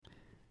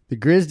The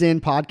Grizz Den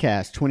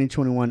Podcast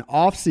 2021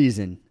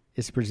 offseason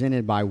is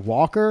presented by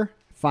Walker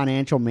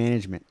Financial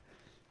Management.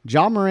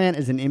 Ja Morant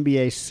is an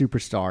NBA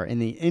superstar and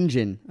the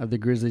engine of the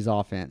Grizzlies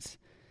offense.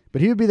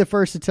 But he would be the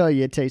first to tell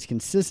you it takes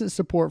consistent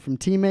support from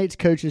teammates,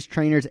 coaches,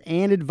 trainers,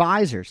 and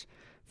advisors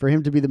for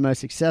him to be the most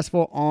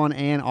successful on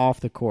and off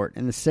the court.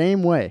 In the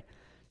same way,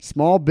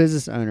 small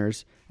business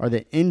owners are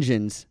the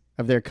engines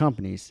of their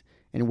companies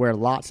and wear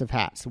lots of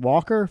hats.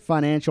 Walker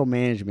Financial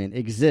Management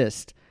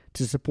exists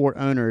to support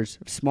owners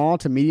of small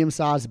to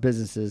medium-sized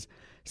businesses,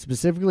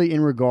 specifically in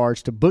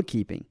regards to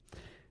bookkeeping.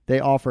 They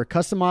offer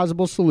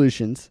customizable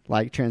solutions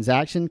like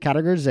transaction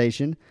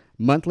categorization,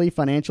 monthly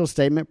financial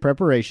statement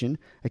preparation,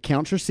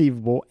 accounts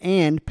receivable,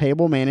 and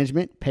payable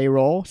management,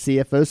 payroll,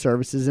 CFO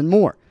services, and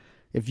more.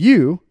 If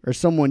you or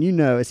someone you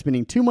know is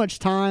spending too much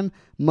time,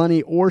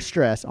 money, or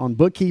stress on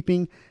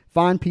bookkeeping,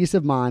 find peace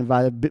of mind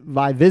by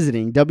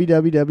visiting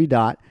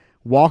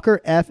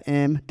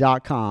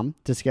www.walkerfm.com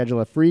to schedule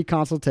a free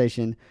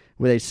consultation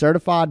with a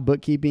certified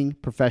bookkeeping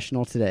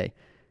professional today.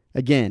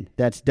 Again,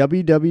 that's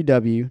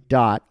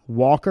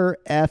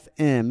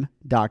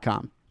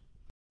www.walkerfm.com.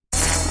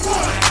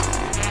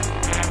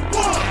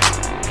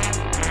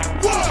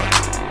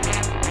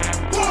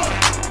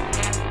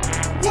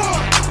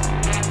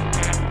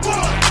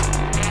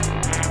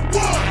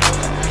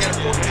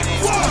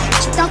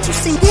 Don't you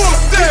sing? Walk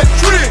that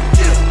trick,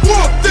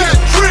 walk that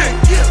trick,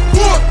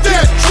 walk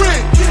that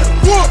trick,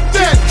 walk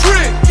that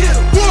trick,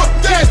 walk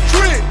that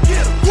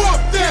trick,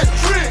 walk that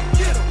trick,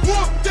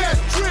 walk that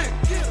trick,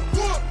 walk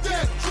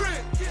that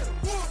trick,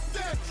 walk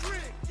that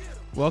trick.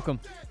 Welcome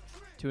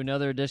to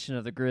another edition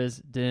of the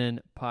Grizz Den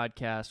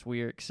Podcast.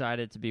 We are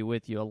excited to be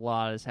with you. A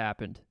lot has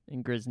happened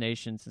in Grizz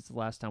Nation since the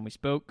last time we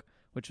spoke,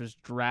 which was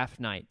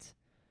draft night.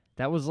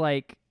 That was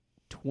like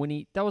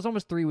that was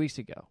almost 3 weeks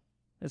ago.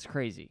 That's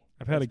crazy.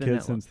 I've had a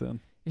kid since then.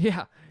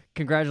 Yeah.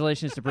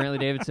 Congratulations to Brantley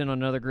Davidson on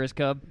another Grizz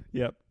Cub.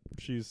 Yep.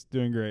 She's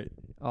doing great.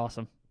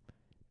 Awesome.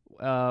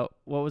 What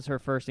was her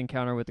first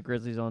encounter with the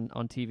Grizzlies on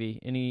TV?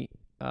 Any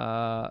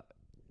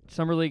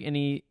Summer League,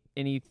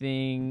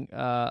 anything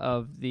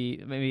of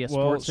the maybe a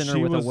Sports Center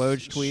with a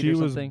Woj tweet or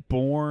something? She was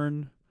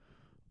born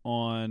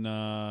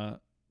on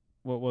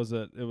what was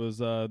it? It was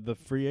the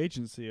free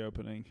agency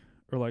opening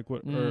or like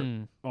what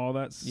or all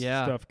that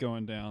stuff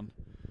going down.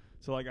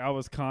 So, like, I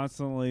was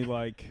constantly,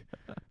 like,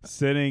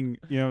 sitting,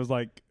 it was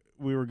like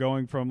we were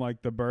going from,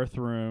 like, the birth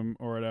room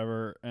or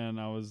whatever, and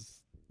I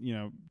was,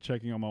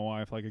 checking on my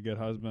wife like a good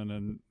husband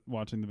and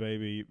watching the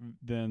baby,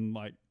 then,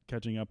 like,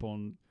 catching up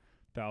on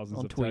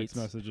thousands of text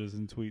messages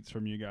and tweets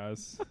from you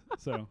guys.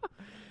 So,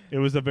 it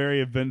was a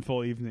very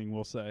eventful evening,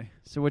 we'll say.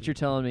 So, what you're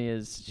telling me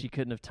is she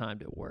couldn't have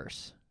timed it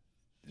worse.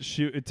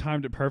 It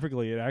timed it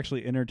perfectly. It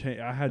actually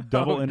entertained. I had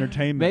double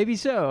entertainment. Maybe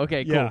so.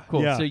 Okay,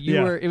 cool. Yeah, so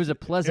it was a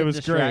pleasant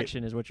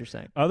distraction, is what you're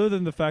saying. Other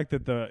than the fact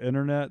that the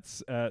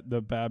internets at the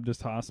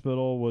Baptist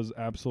Hospital was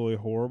absolutely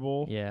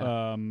horrible.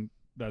 Yeah.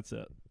 That's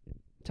it.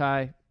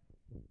 Ty,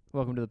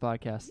 welcome to the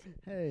podcast.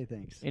 Hey,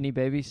 thanks. Any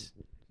babies?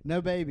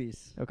 No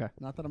babies. Okay.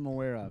 Not that I'm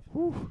aware of.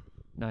 Whew.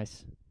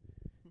 Nice.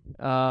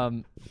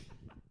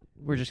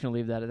 We're just going to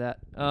leave that at that.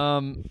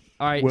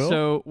 All right,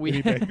 so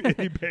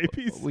any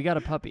babies? We got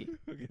a puppy.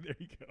 Okay, there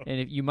you go.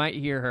 And you might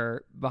hear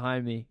her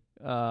behind me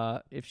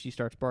if she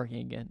starts barking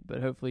again,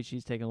 but hopefully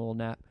she's taking a little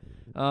nap.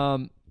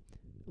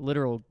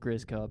 Literal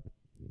Grizz Cub,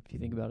 if you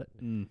think about it.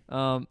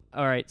 All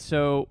right,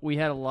 so we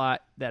had a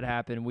lot that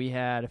happened. We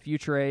had a few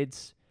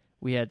trades.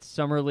 We had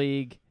Summer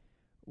League.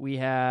 We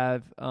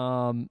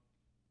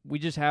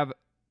just have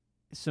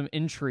some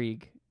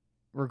intrigue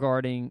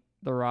regarding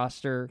the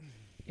roster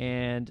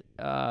and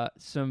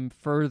some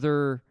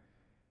further,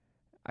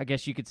 I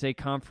guess you could say,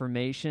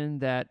 confirmation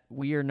that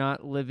we are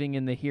not living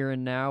in the here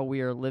and now.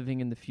 We are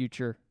living in the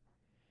future.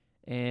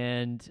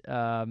 And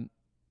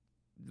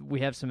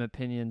we have some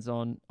opinions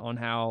on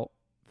how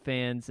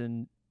fans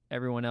and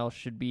everyone else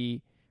should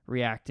be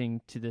reacting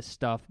to this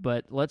stuff.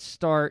 But let's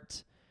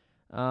start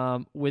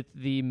with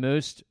the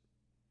most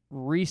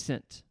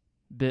recent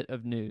bit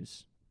of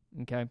news.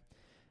 Okay?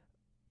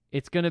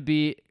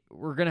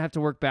 We're going to have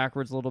to work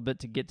backwards a little bit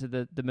to get to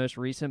the most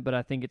recent, but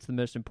I think it's the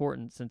most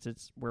important since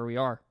it's where we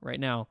are right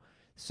now.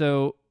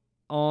 So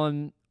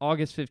on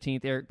August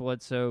 15th, Eric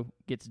Bledsoe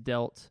gets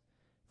dealt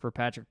for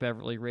Patrick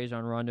Beverley,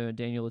 Rajon Rondo, and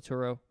Daniel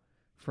Lautaro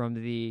from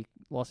the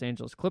Los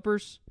Angeles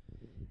Clippers.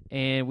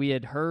 And we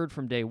had heard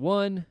from day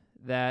one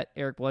that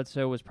Eric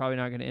Bledsoe was probably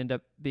not going to end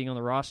up being on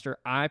the roster.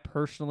 I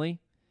personally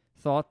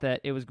thought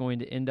that it was going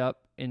to end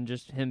up in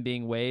just him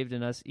being waived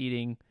and us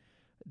eating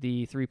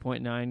the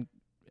 3.9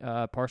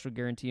 partial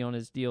guarantee on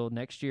his deal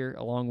next year,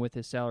 along with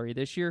his salary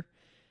this year,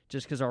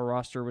 just because our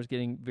roster was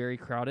getting very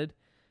crowded.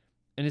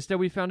 And instead,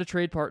 we found a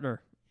trade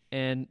partner,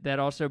 and that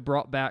also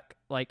brought back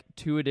like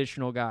 2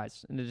 additional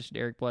guys in addition to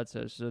Eric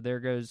Bledsoe. So there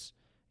goes,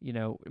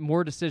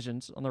 more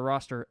decisions on the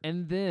roster.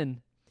 And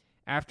then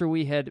after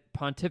we had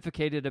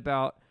pontificated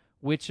about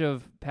which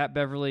of Pat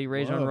Beverley,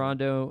 Rajon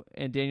Rondo,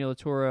 and Daniel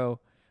Lautaro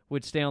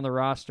would stay on the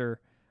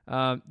roster,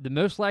 the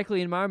most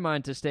likely in my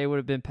mind to stay would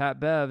have been Pat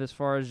Bev as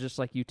far as just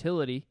like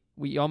utility.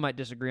 We all might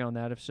disagree on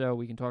that. If so,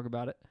 we can talk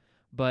about it.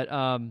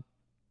 But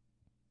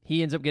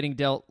he ends up getting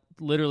dealt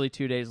literally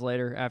 2 days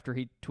later after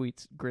he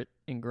tweets "grit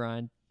and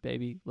grind,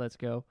 baby, let's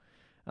go."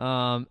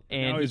 And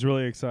now he's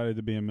really excited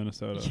to be in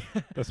Minnesota.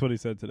 That's what he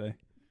said today.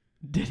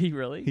 Did he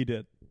really? He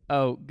did.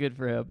 Oh, good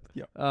for him.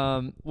 Yep.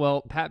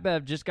 Well, Pat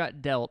Bev just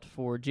got dealt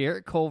for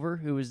Jarrett Culver,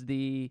 who was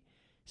the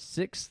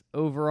 6th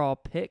overall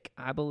pick,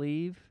 I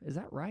believe. Is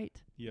that right?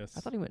 Yes. I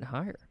thought he went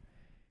higher.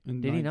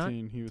 In Did 19,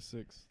 he not? He was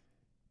 6th.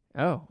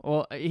 Oh,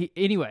 well,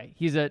 anyway,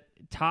 he's a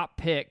top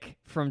pick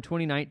from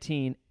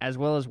 2019, as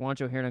well as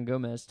Juancho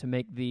Hernan-Gomez to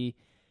make the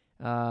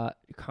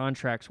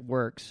contracts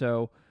work.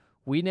 So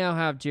we now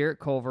have Jarrett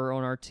Culver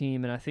on our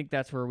team, and I think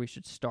that's where we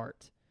should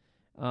start.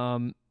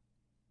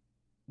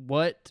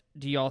 What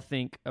do y'all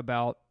think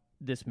about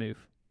this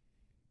move?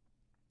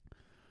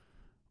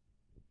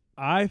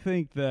 I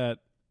think that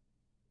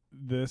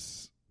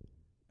this...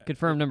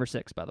 Confirmed number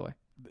 6, by the way.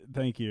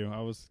 Thank you.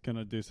 I was going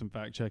to do some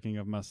fact-checking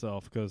of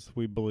myself because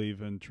we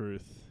believe in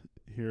truth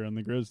here on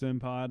the Grizzden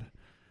Pod.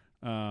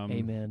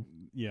 Amen.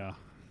 Yeah.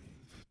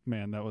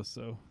 Man, that was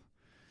so...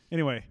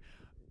 Anyway,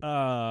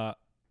 I'm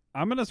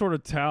going to sort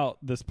of tout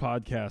this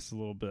podcast a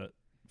little bit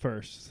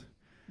first.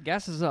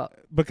 Gas is up.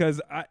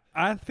 Because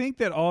I think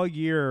that all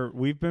year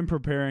we've been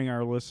preparing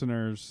our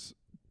listeners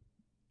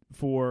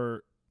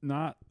for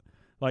not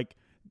like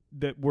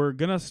that we're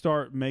going to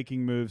start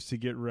making moves to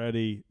get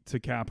ready to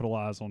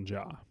capitalize on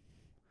Ja.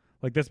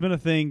 Like that's been a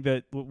thing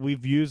that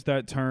we've used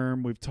that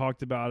term. We've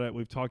talked about it.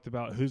 We've talked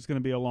about who's going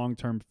to be a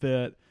long-term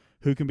fit,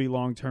 who can be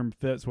long-term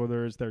fits,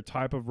 whether it's their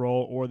type of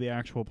role or the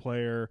actual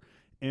player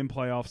in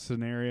playoff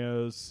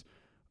scenarios.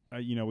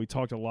 We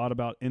talked a lot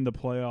about in the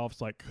playoffs,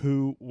 like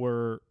who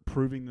were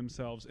proving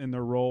themselves in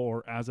their role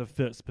or as a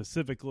fit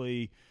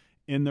specifically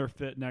in their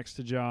fit next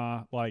to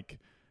Ja. Like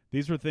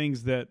these were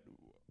things that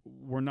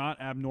were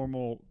not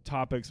abnormal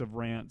topics of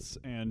rants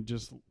and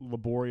just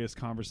laborious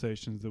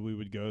conversations that we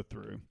would go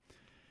through.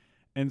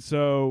 And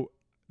so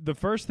the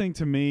first thing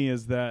to me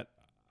is that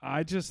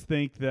I just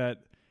think that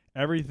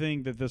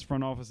everything that this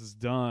front office has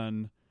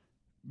done,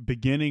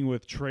 beginning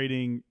with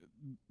trading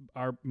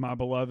my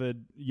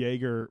beloved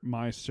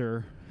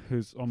Jägermeister,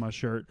 who's on my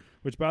shirt,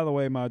 which, by the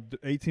way, my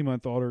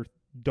 18-month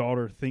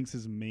daughter thinks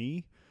is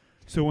me.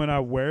 So when I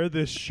wear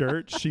this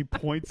shirt, she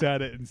points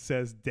at it and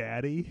says,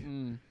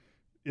 "Daddy."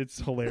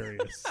 It's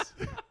hilarious.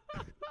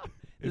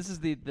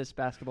 This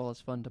basketball is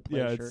fun to play.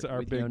 Yeah, shirt it's our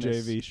with big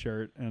Jonas. JV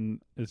shirt,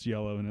 and it's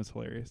yellow, and it's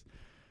hilarious.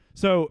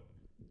 So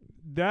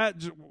let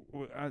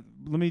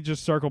me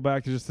just circle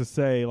back to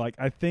say, like,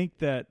 I think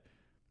that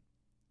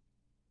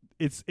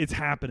it's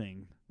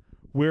happening.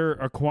 We're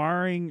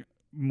acquiring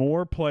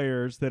more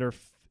players that are,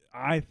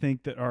 I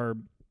think, that are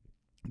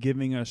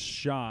giving us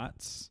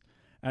shots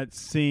at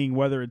seeing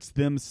whether it's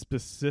them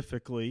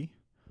specifically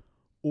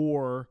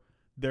or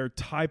their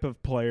type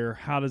of player,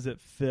 how does it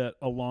fit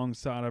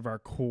alongside of our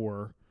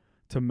core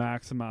to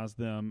maximize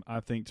them, I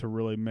think, to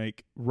really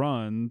make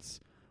runs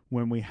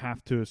when we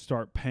have to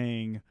start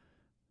paying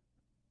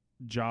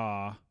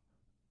Ja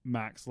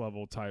max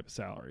level type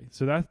salary.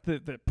 So that's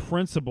the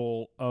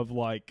principle of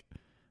like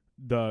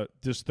the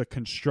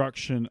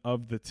construction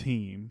of the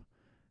team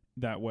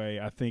that way,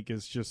 I think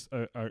is just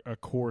a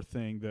core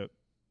thing that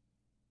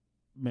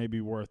may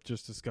be worth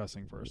just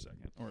discussing for a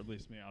second, or at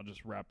least me. I'll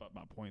just wrap up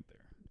my point there.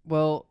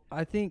 Well,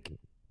 I think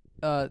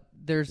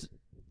it's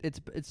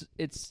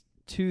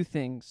two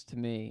things to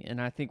me,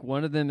 and I think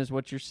one of them is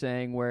what you're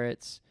saying, where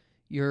it's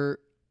you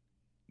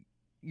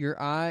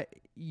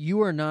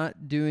are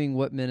not doing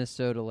what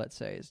Minnesota, let's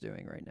say, is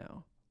doing right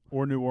now.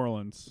 Or New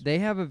Orleans. They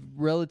have a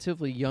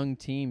relatively young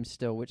team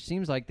still, which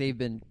seems like they've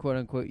been quote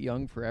unquote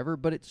young forever,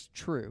 but it's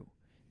true.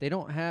 They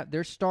don't have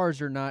their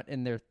stars are not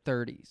in their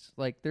 30s.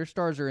 Like their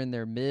stars are in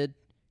their mid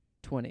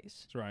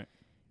 20s. That's right.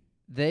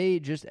 They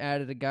just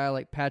added a guy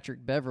like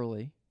Patrick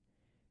Beverley,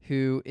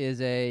 who is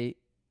he's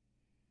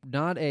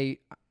not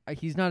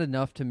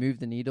enough to move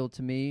the needle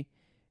to me,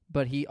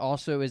 but he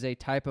also is a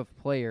type of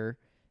player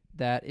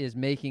that is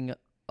making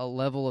a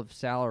level of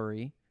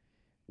salary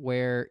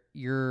where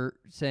you're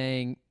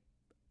saying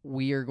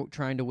we are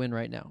trying to win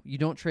right now. You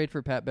don't trade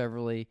for Pat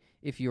Beverley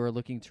if you are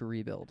looking to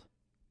rebuild.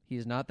 He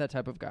is not that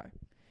type of guy.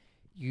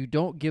 You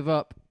don't give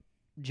up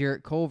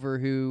Jarrett Culver,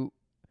 who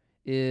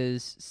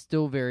is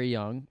still very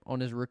young on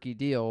his rookie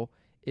deal,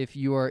 if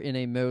you are in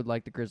a mode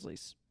like the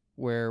Grizzlies,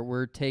 where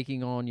we're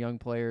taking on young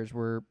players,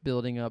 we're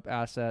building up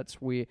assets.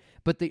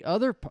 But the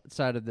other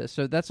side of this,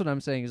 so that's what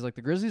I'm saying, is like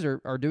the Grizzlies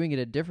are doing it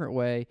a different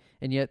way,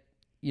 and yet,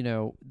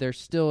 they're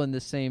still in the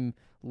same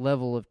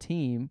level of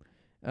team.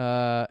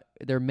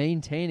 They're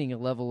maintaining a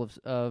level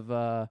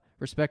of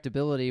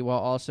respectability while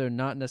also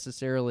not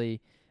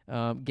necessarily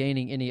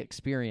gaining any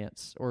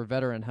experience or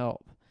veteran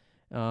help.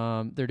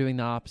 They're doing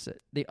the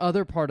opposite. The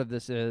other part of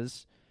this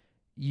is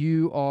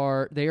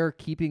they are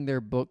keeping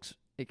their books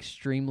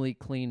extremely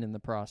clean in the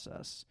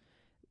process.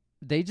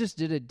 They just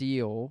did a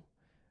deal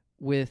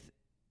with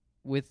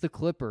the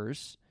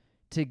Clippers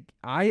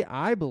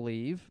I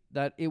believe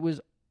that it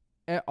was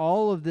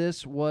all of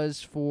this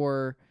was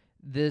for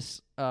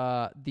this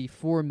the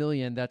 $4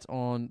 million that's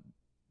on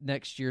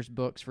next year's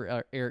books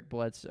for Eric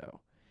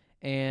Bledsoe.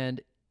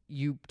 and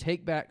you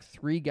take back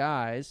 3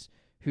 guys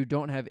who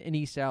don't have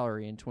any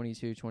salary in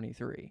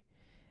 22-23.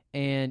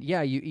 And,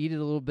 yeah, you eat it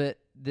a little bit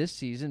this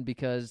season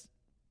because,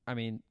 I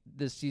mean,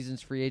 this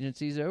season's free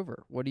agency is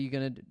over. What are you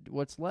going to do?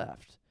 What's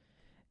left?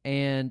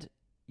 And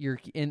you're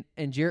in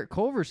Jarrett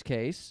Culver's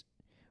case,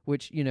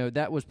 which, you know,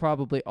 that was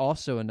probably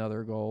also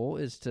another goal,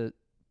 is to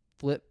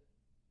flip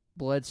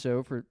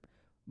Bledsoe for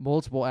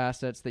multiple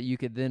assets that you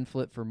could then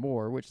flip for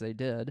more, which they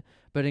did.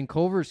 But in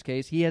Culver's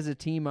case, he has a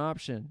team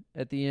option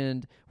at the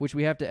end, which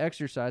we have to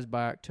exercise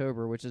by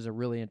October, which is a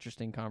really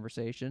interesting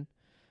conversation.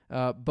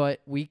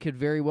 But we could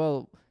very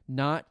well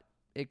not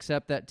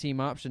accept that team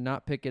option,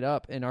 not pick it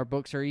up, and our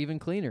books are even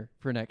cleaner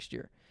for next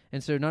year.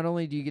 And so not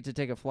only do you get to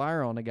take a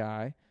flyer on a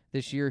guy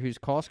this year who's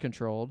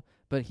cost-controlled,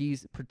 but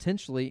he's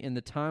potentially in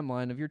the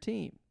timeline of your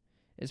team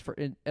as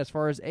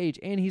far as age,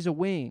 and he's a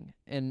wing.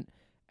 And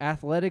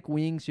athletic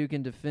wings who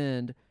can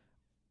defend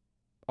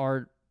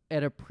are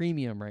at a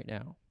premium right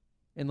now,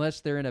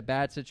 unless they're in a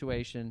bad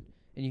situation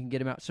and you can get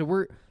them out.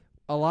 So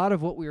a lot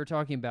of what we were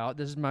talking about,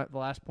 this is the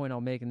last point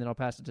I'll make, and then I'll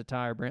pass it to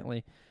Ty or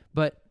Brantley,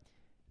 but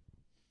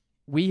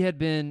we had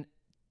been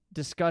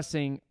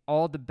discussing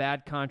all the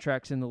bad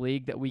contracts in the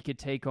league that we could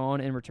take on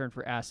in return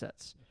for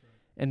assets.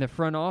 Right. And the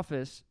front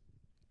office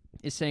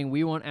is saying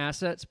we want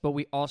assets, but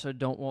we also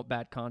don't want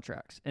bad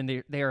contracts.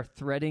 And they are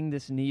threading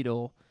this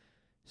needle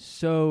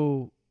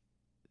so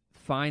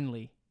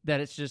finely that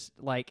it's just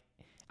like,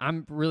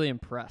 I'm really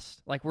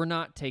impressed. Like, we're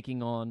not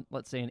taking on,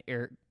 let's say, an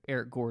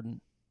Eric Gordon,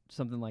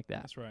 something like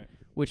that. That's right.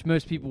 Which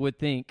most people would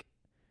think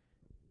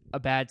a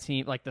bad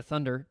team, like the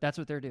Thunder, that's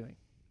what they're doing.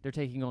 They're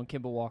taking on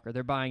Kemba Walker.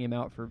 They're buying him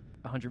out for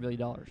 $100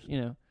 million,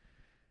 you know.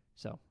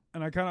 So.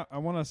 And I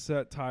want to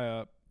set Ty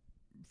up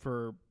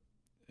for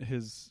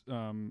his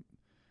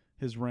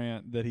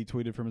rant that he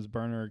tweeted from his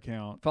burner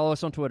account. Follow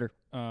us on Twitter.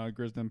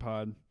 Grisden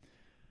Pod.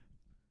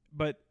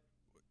 But,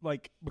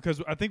 like,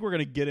 because I think we're going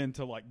to get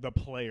into, like, the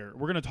player.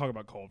 We're going to talk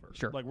about Culver.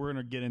 Sure. Like, we're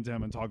going to get into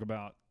him and talk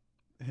about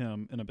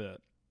him in a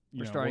bit.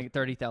 We're starting at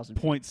 30,000.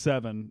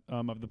 0.7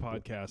 of the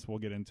podcast. We'll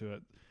get into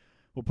it.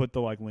 We'll put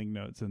the, like, link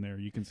notes in there.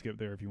 You can skip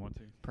there if you want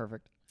to.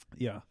 Perfect.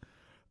 Yeah.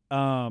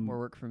 More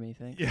work for me,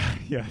 thanks.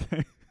 Yeah.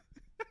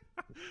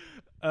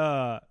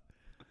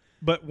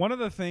 But one of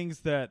the things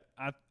that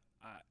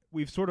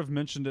we've sort of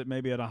mentioned it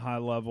maybe at a high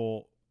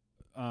level,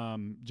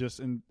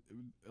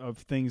 of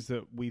things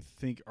that we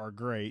think are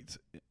great,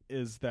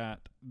 is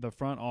that the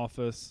front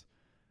office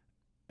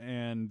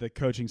and the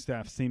coaching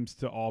staff seems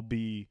to all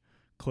be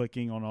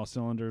clicking on all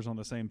cylinders, on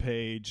the same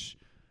page,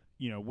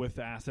 you know, with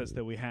the assets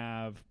that we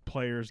have,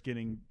 players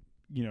getting,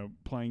 you know,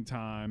 playing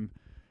time.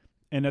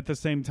 And at the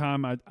same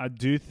time, I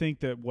do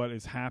think that what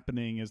is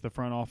happening is the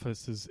front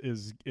office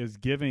is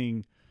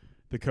giving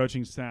the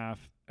coaching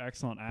staff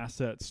excellent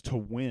assets to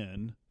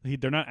win.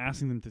 They're not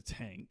asking them to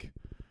tank,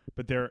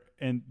 but they're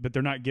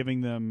not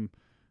giving them,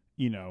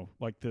 you know,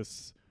 like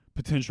this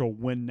potential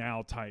win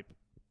now type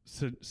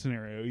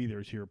scenario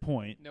either, to your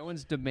point. No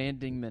one's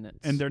demanding minutes.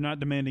 And they're not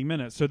demanding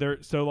minutes.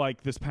 So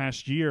like this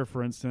past year,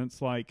 for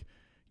instance, like,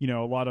 you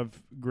know, a lot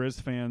of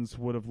Grizz fans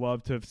would have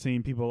loved to have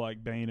seen people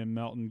like Bane and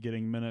Melton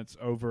getting minutes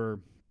over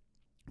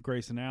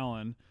Grayson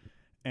Allen.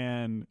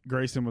 And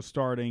Grayson was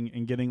starting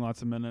and getting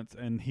lots of minutes,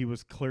 and he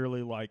was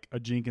clearly like a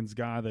Jenkins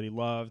guy that he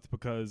loved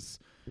because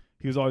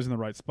he was always in the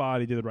right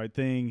spot. He did the right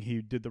thing.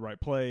 He did the right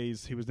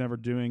plays. He was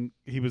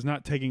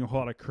not taking a whole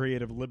lot of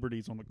creative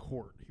liberties on the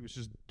court. He was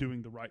just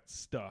doing the right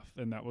stuff,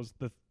 and that was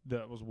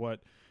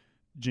what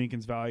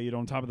Jenkins valued,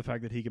 on top of the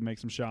fact that he could make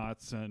some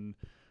shots and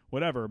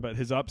whatever. But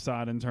his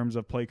upside in terms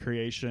of play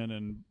creation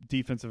and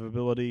defensive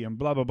ability and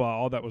blah, blah, blah,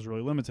 all that was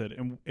really limited.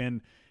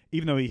 And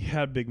even though he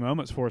had big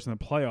moments for us in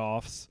the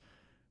playoffs,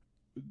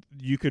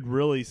 you could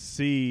really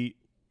see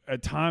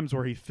at times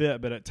where he fit,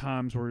 but at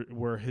times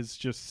where his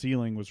just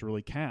ceiling was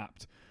really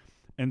capped.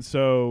 And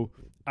so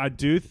I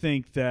do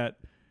think that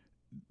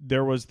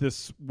there was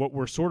this, what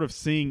we're sort of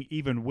seeing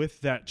even with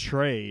that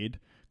trade,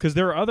 because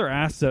there are other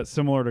assets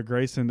similar to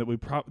Grayson that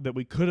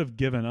we could have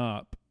given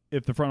up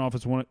if the front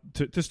office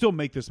wanted to still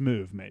make this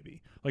move.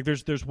 Maybe like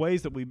there's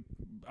ways that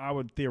I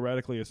would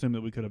theoretically assume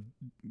that we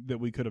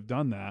could have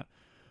done that,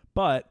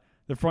 but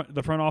the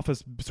front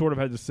office sort of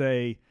had to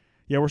say,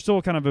 yeah, we're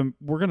still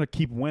we're going to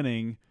keep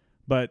winning,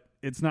 but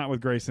it's not with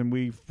Grayson.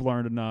 We've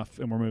learned enough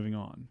and we're moving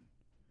on.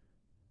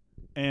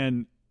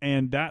 And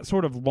that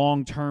sort of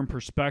long-term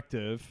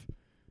perspective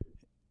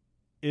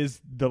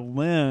is the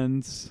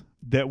lens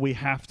that we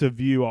have to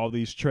view all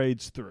these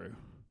trades through.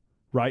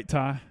 Right,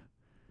 Ty?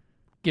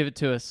 Give it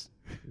to us.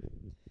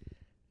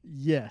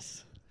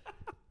 Yes.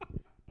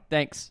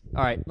 Thanks.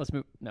 All right, let's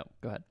move. No,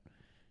 go ahead.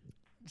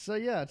 So,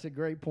 yeah, it's a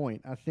great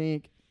point. I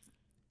think,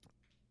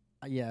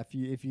 yeah,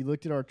 if you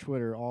looked at our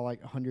Twitter, all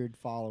like 100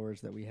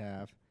 followers that we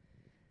have,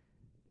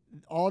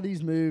 all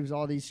these moves,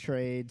 all these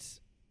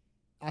trades,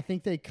 I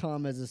think they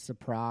come as a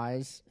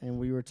surprise, and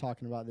we were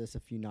talking about this a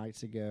few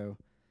nights ago.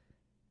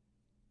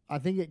 I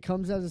think it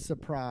comes as a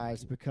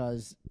surprise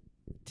because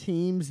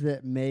teams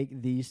that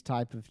make these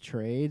type of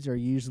trades are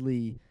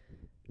usually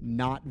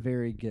not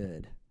very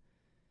good.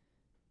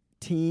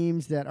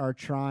 teams that are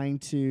trying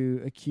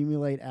to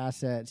accumulate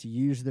assets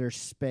use their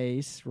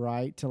space,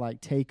 right, to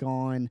like take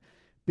on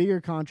bigger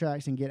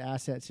contracts and get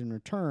assets in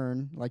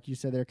return. Like you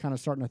said, they're kind of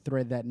starting to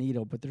thread that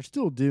needle, but they're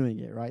still doing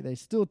it, right? They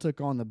still took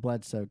on the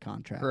Bledsoe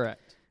contract.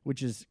 Correct.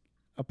 Which is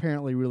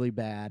apparently really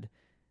bad.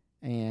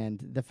 And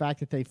the fact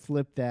that they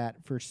flipped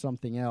that for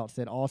something else,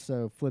 that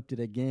also flipped it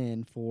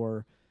again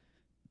for,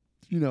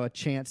 a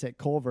chance at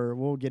Culver.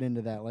 We'll get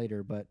into that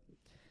later. But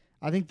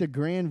I think the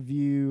grand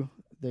view,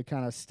 the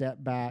kind of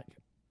step back,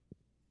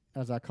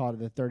 as I call it,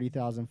 the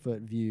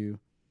 30,000-foot view,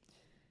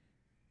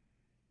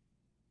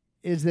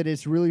 is that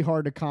it's really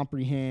hard to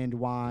comprehend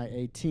why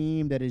a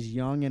team that is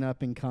young and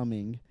up and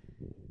coming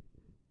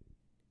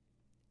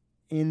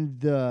in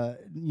the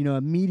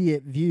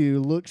immediate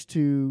view looks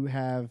to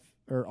have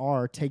or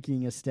are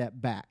taking a step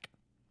back,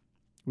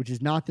 which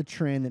is not the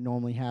trend that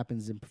normally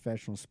happens in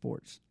professional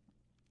sports.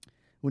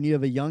 When you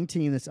have a young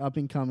team that's up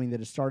and coming that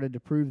has started to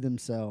prove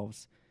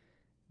themselves,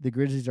 the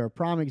Grizzlies are a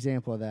prime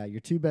example of that. Your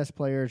two best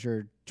players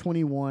are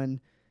 21,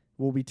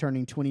 will be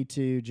turning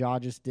 22. Ja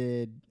just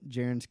did.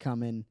 Jaren's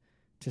coming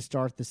to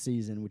start the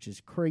season, which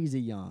is crazy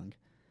young.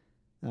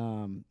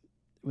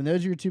 When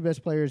those are your two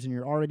best players and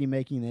you're already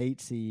making the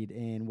 8 seed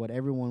in what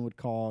everyone would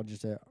call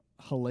just a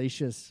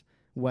hellacious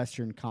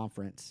Western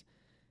Conference,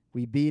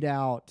 we beat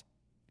out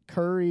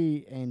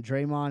Curry and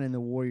Draymond and the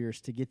Warriors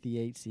to get the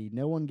 8 seed.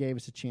 No one gave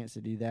us a chance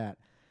to do that.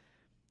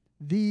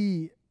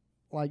 The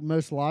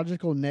most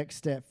logical next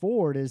step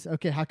forward is,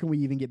 okay, how can we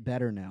even get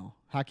better now?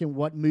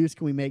 What moves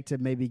can we make to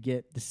maybe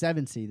get the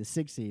 7 seed, the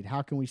 6 seed?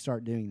 How can we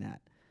start doing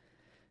that?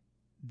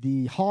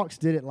 The Hawks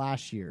did it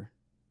last year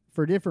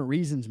for different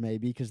reasons,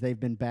 maybe because they've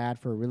been bad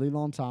for a really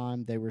long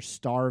time. They were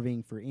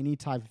starving for any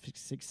type of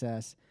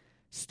success,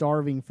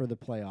 starving for the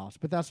playoffs.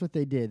 But that's what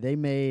they did. They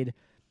made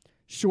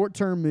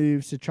short-term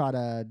moves to try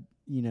to,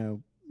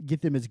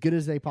 get them as good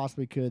as they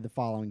possibly could the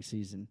following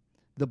season.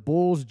 The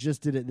Bulls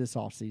just did it this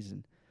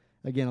offseason.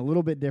 Again, a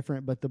little bit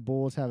different, but the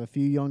Bulls have a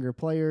few younger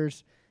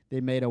players.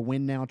 They made a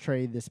win-now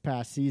trade this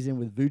past season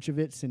with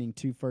Vucevic, sending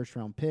 2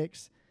 first-round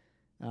picks.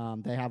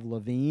 They have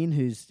Levine,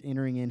 who's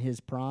entering in his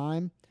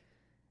prime.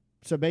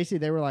 So basically,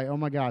 they were like, oh,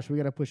 my gosh, we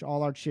got to push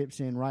all our chips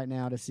in right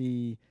now to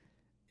see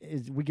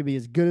we can be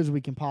as good as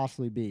we can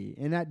possibly be.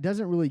 And that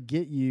doesn't really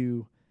get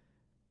you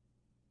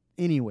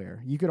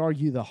anywhere. You could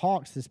argue the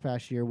Hawks this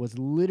past year was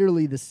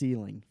literally the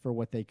ceiling for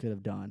what they could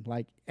have done.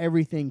 Like,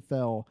 everything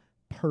fell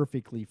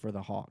perfectly for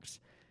the Hawks.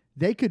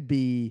 They could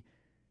be,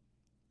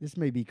 this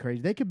may be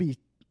crazy, they could be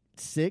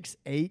 6,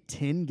 8,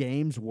 10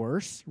 games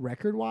worse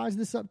record-wise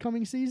this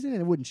upcoming season,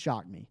 and it wouldn't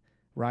shock me,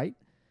 right?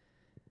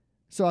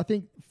 So I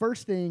think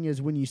first thing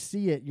is when you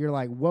see it, you're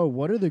like, whoa,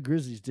 what are the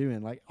Grizzlies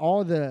doing? Like,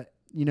 all the,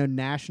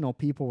 national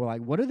people were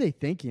like, what are they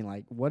thinking?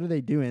 Like, what are they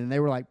doing? And they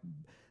were like,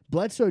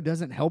 Bledsoe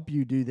doesn't help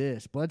you do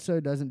this. Bledsoe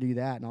doesn't do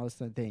that and all this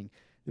kind of thing.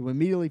 They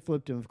immediately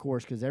flipped him, of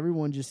course, because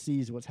everyone just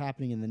sees what's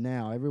happening in the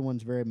now.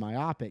 Everyone's very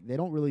myopic. They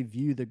don't really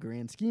view the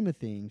grand scheme of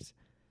things.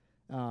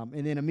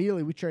 And then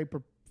immediately we trade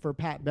for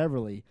Pat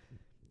Beverly.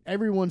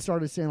 Everyone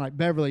started saying, like,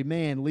 Beverly,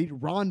 man,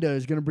 Rondo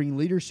is going to bring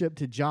leadership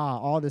to Ja,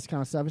 all this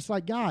kind of stuff. It's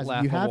like, guys,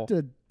 laughable. You have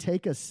to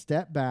take a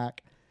step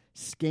back,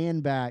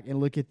 scan back, and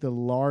look at the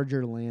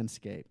larger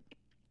landscape.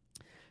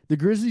 The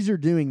Grizzlies are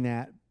doing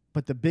that,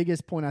 but the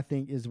biggest point, I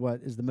think, is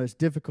what is the most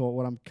difficult,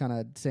 what I'm kind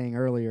of saying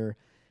earlier,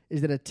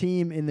 is that a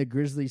team in the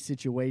Grizzlies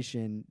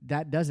situation,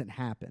 that doesn't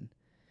happen.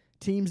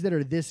 Teams that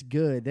are this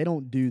good, they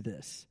don't do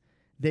this.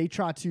 They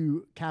try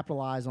to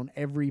capitalize on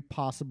every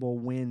possible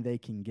win they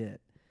can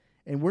get.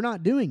 And we're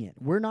not doing it.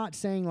 We're not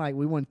saying, like,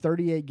 we won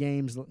 38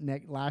 games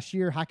last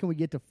year. How can we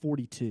get to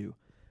 42?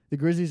 The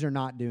Grizzlies are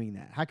not doing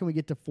that. How can we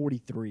get to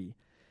 43?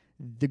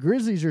 The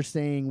Grizzlies are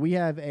saying we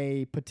have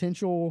a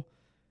potential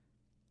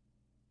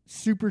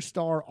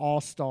superstar,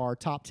 all-star,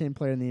 top 10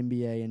 player in the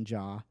NBA in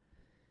Ja.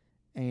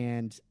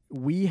 And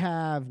we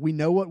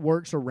know what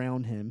works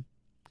around him.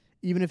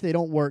 Even if they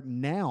don't work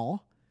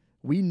now,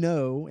 we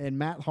know, and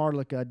Matt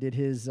Hardlicka did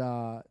his,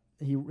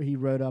 he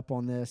wrote up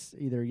on this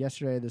either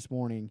yesterday or this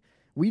morning.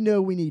 We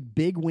know we need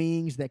big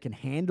wings that can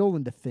handle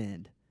and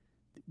defend.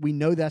 We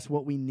know that's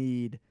what we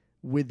need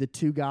with the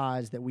 2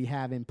 guys that we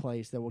have in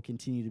place that will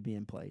continue to be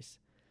in place.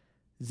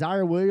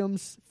 Zaire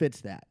Williams fits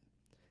that.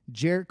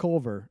 Jarrett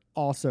Culver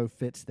also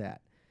fits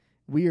that.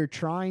 We are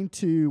trying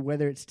to,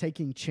 whether it's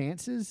taking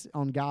chances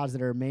on guys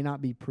that may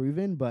not be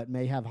proven but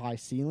may have high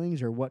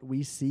ceilings or what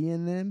we see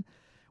in them,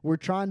 we're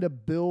trying to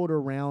build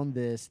around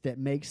this that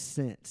makes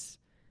sense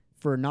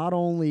for not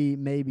only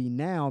maybe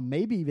now,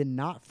 maybe even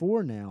not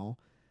for now,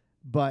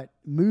 but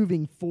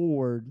moving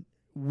forward.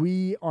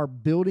 We are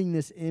building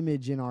this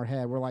image in our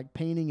head. We're like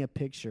painting a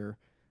picture,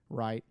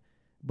 right?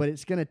 But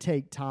it's going to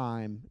take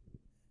time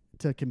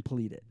to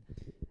complete it.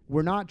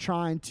 We're not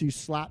trying to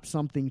slap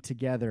something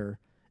together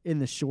in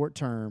the short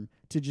term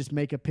to just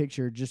make a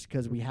picture just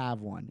because we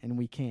have one, and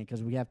we can't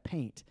because we have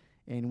paint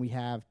and we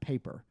have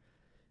paper.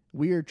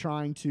 We are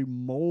trying to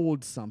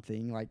mold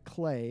something like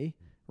clay,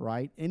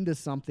 right, into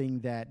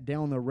something that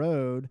down the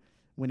road,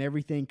 when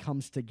everything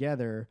comes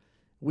together,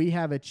 we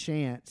have a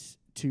chance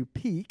to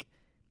peak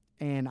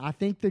And I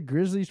think the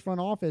Grizzlies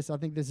front office, I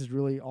think this is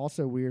really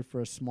also weird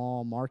for a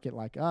small market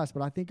like us,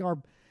 but I think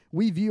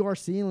we view our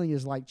ceiling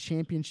as like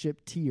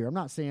championship tier. I'm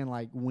not saying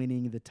like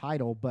winning the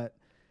title, but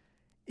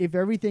if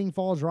everything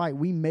falls right,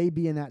 we may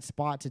be in that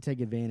spot to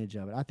take advantage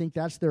of it. I think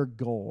that's their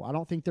goal. I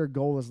don't think their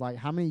goal is like,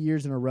 how many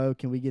years in a row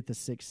can we get the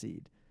 6th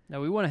seed?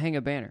 No, we want to hang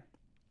a banner.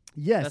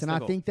 Yes, that's and I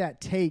goal. think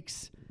that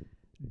takes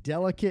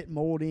delicate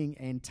molding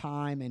and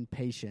time and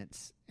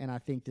patience. And I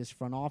think this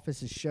front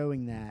office is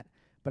showing that.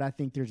 But I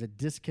think there's a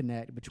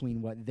disconnect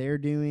between what they're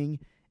doing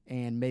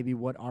and maybe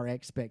what our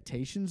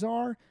expectations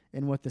are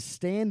and what the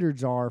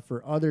standards are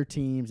for other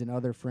teams and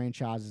other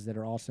franchises that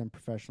are also in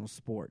professional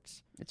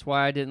sports. It's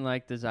why I didn't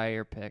like the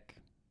Zaire pick.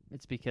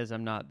 It's because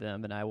I'm not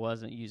them, and I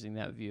wasn't using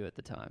that view at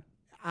the time.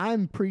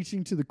 I'm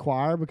preaching to the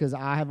choir because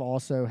I have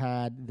also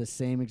had the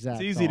same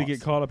exact It's easy thoughts. to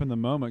get caught up in the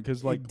moment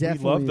because, like, we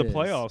love the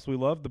playoffs. We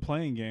love the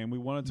playing game. We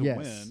wanted to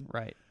win.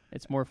 Right.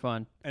 It's more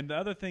fun. And the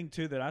other thing,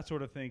 too, that I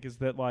sort of think is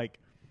that, like,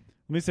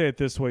 let me say it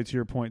this way to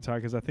your point, Ty,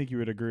 because I think you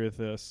would agree with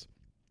this.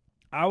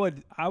 I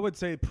would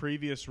say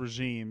previous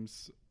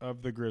regimes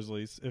of the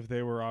Grizzlies, if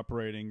they were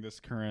operating this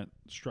current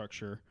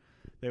structure,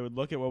 they would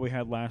look at what we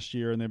had last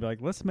year and they'd be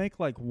like, let's make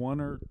like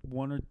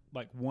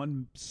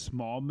one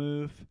small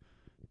move,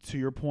 to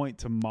your point,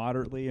 to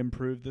moderately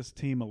improve this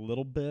team a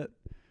little bit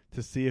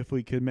to see if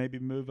we could maybe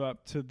move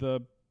up to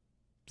the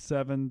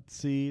 7th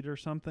seed or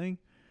something.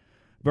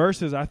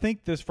 Versus, I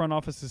think this front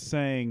office is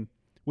saying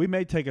we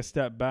may take a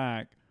step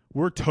back.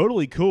 We're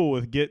totally cool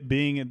with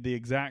being at the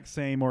exact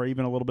same or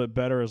even a little bit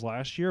better as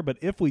last year. But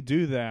if we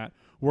do that,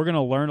 we're going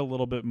to learn a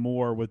little bit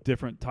more with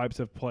different types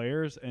of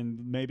players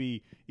and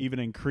maybe even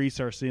increase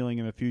our ceiling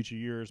in the future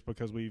years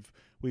because we've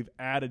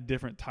added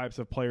different types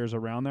of players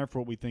around there for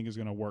what we think is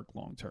going to work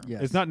long term.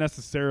 Yes. It's not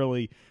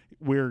necessarily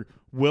we're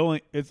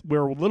a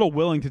little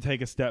willing to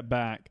take a step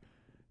back,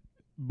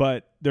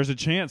 but there's a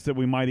chance that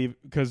we might even,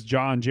 because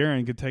John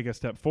Jaren could take a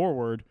step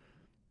forward.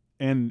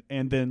 And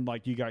then,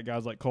 like, you got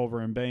guys like Culver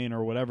and Bain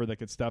or whatever that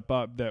could step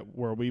up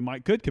where we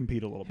could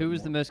compete a little bit. Who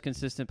was more. the most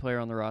consistent player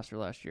on the roster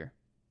last year?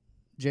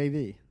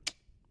 JV.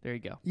 There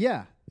you go.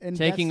 Yeah. And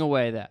taking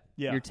away that.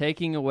 Yeah. You're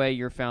taking away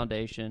your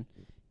foundation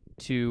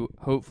to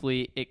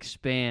hopefully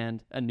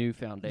expand a new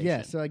foundation.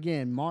 Yeah, so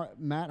again,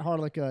 Matt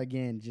Hardlicka,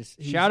 again,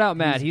 shout out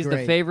Matt. He's great.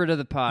 The favorite of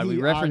the pod.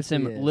 We reference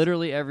him is.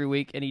 Literally every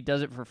week, and he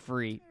does it for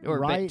free. Or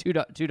right?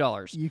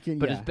 $2. You can,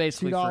 but it's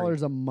basically $2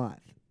 free. a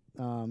month.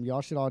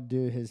 Y'all should all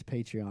do his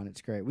Patreon.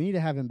 It's great. We need to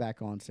have him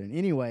back on soon.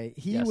 Anyway,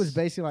 he was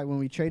basically like when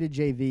we traded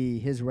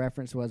JV, his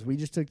reference was we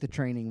just took the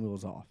training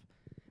wheels off,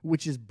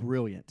 which is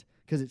brilliant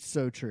because it's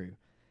so true.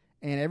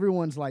 And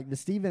everyone's like, the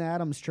Steven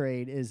Adams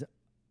trade is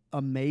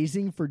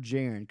amazing for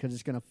Jaren because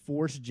it's going to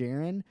force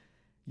Jaren.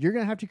 You're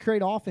going to have to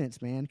create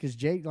offense, man, because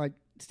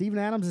Steven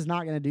Adams is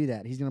not going to do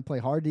that. He's going to play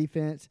hard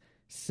defense,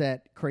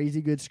 set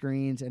crazy good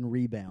screens, and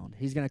rebound.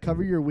 He's going to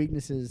cover your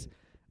weaknesses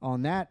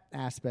on that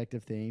aspect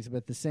of things, but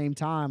at the same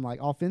time, like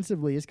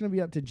offensively, it's going to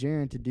be up to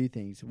Jaren to do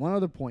things. One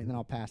other point, and then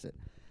I'll pass it.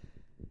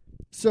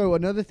 So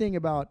another thing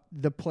about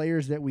the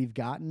players that we've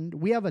gotten,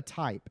 we have a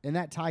type, and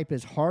that type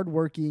is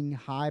hardworking,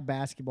 high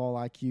basketball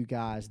IQ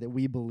guys that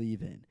we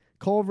believe in.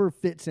 Culver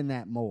fits in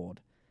that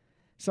mold.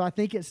 So I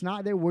think it's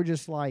not that we're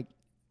just like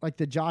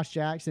the Josh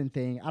Jackson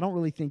thing. I don't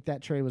really think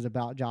that trade was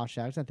about Josh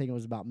Jackson. I think it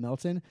was about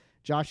Melton.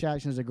 Josh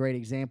Jackson is a great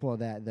example of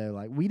that, though.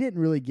 Like, we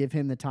didn't really give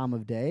him the time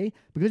of day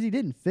because he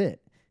didn't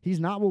fit. He's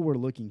not what we're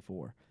looking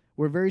for.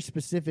 We're very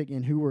specific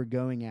in who we're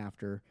going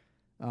after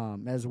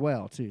as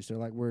well, too. So,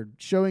 like, we're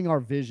showing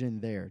our vision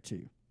there,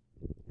 too.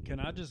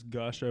 Can I just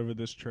gush over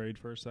this trade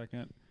for a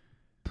second?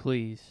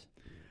 Please.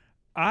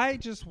 I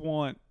just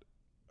want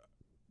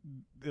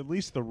at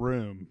least the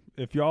room.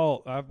 If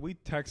we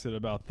texted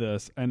about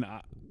this, and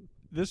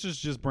this is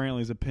just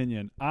Brantley's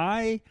opinion.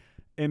 I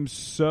am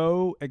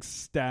so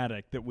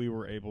ecstatic that we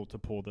were able to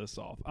pull this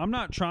off. I'm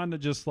not trying to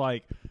just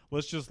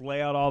let's just lay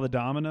out all the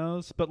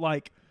dominoes, but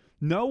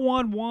no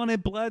one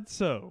wanted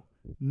Bledsoe.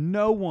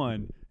 No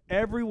one.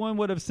 Everyone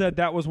would have said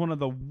that was one of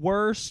the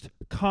worst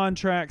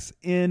contracts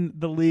in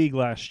the league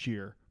last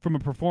year from a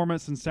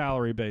performance and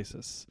salary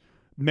basis.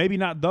 Maybe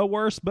not the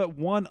worst, but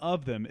one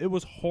of them. It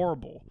was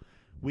horrible.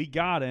 We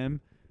got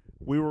him.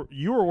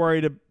 You were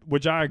worried,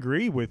 which I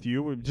agree with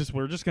you. We're just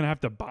going to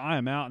have to buy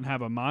him out and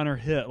have a minor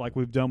hit like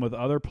we've done with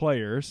other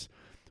players.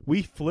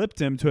 We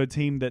flipped him to a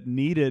team that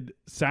needed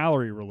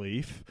salary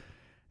relief.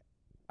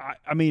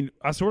 I mean,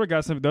 I sort of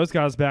got some of those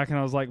guys back, and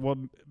I was like, well,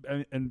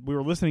 and we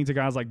were listening to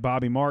guys like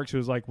Bobby Marks, who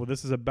was like, well,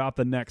 this is about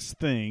the next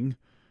thing.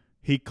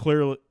 He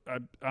clearly,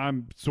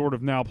 I'm sort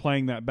of now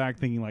playing that back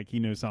thinking like he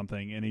knew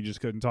something, and he just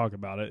couldn't talk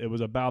about it. It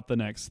was about the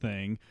next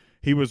thing.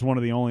 He was one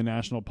of the only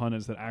national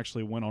pundits that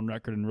actually went on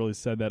record and really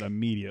said that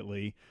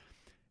immediately.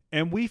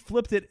 And we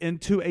flipped it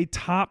into a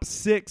top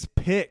 6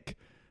 pick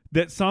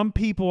that some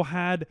people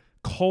had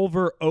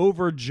Culver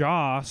over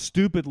Ja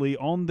stupidly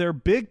on their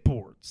big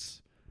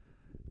boards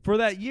for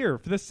that year,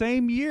 for the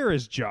same year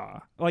as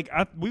Ja.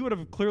 We would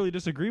have clearly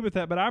disagreed with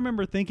that, but I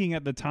remember thinking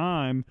at the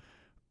time,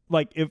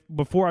 if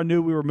before I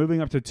knew we were moving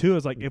up to 2, I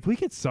was like, if we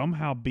could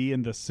somehow be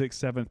in the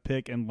 6th, 7th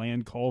pick and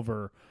land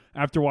Culver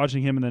after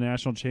watching him in the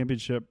national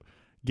championship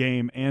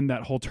game and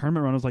that whole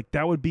tournament run, I was like,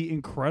 that would be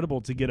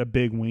incredible to get a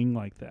big wing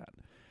like that.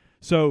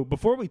 So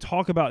before we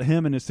talk about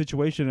him and his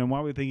situation and why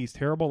we think he's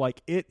terrible,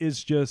 like, it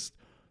is just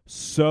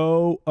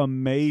so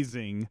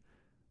amazing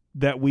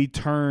that we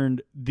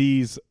turned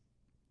these,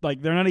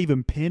 like, they're not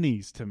even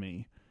pennies to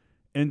me,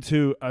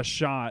 into a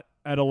shot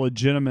at a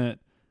legitimate,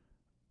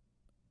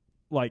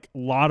 like,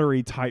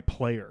 lottery type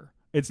player.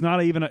 It's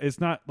not even it's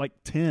not like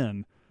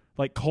 10.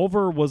 Like,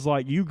 Culver was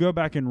like, you go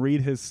back and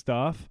read his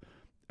stuff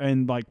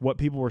and like what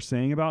people were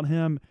saying about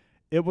him,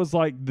 it was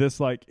like this,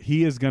 like,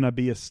 he is going to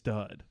be a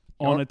stud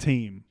on a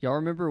team. Y'all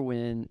remember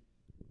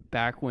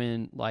back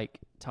when like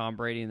Tom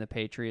Brady and the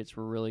Patriots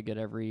were really good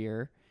every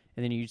year,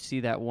 and then you'd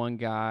see that one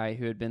guy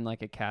who had been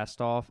like a cast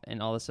off,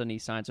 and all of a sudden he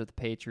signs with the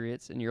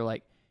Patriots, and you're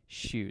like,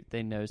 shoot,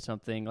 they know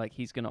something, like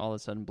he's going to all of a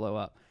sudden blow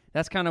up.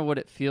 That's kind of what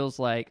it feels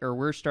like, or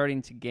we're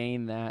starting to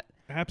gain that.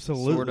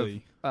 Absolutely. Sort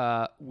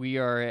of, we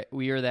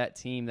are that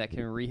team that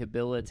can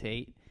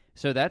rehabilitate.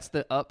 So that's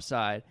the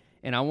upside.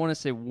 And I want to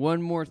say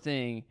one more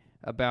thing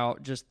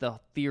about just the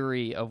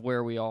theory of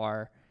where we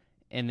are,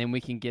 and then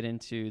we can get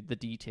into the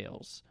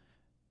details.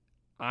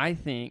 I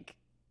think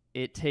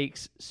it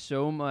takes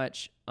so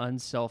much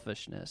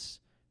unselfishness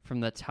from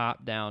the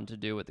top down to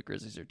do what the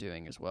Grizzlies are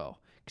doing as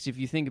well. Because if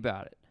you think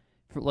about it,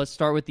 let's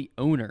start with the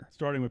owner.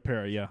 Starting with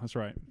Perry, yeah, that's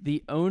right.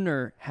 The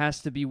owner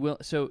has to be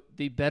willing. So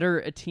the better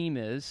a team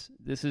is,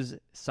 this is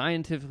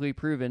scientifically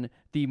proven,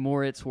 the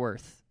more it's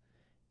worth.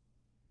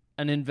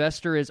 An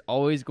investor is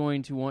always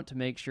going to want to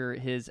make sure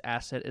his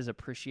asset is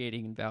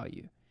appreciating in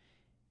value.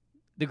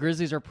 The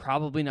Grizzlies are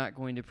probably not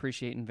going to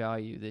appreciate in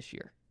value this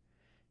year.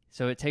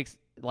 So it takes,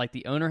 like,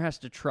 the owner has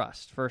to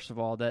trust, first of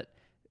all, that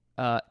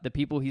the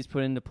people he's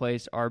put into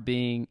place are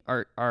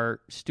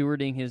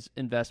stewarding his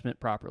investment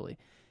properly.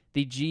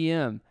 The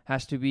GM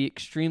has to be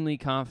extremely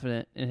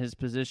confident in his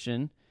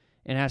position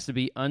and has to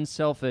be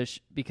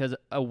unselfish, because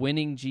a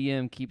winning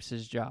GM keeps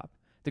his job.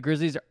 The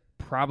Grizzlies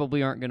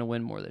probably aren't going to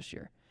win more this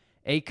year.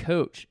 A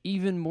coach,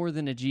 even more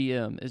than a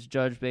GM, is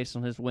judged based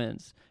on his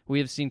wins. We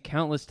have seen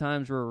countless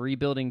times where a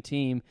rebuilding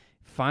team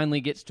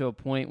finally gets to a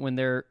point when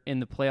they're in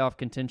the playoff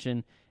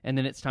contention, and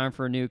then it's time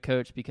for a new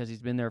coach because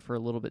he's been there for a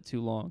little bit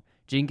too long.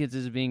 Jenkins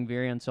is being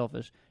very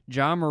unselfish.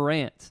 Ja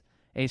Morant,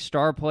 a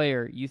star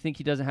player, you think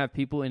he doesn't have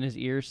people in his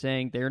ear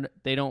saying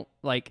they don't,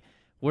 like,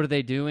 what are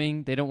they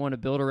doing? They don't want to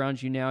build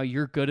around you now.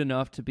 You're good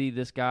enough to be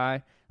this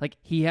guy. Like,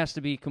 he has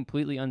to be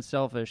completely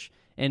unselfish.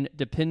 And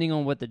depending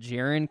on what the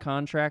Jaren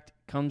contract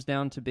comes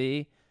down to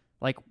be,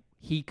 like,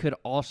 he could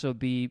also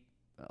be,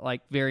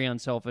 like, very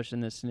unselfish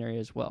in this scenario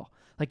as well.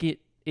 Like,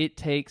 it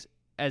takes,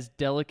 as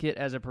delicate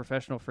as a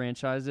professional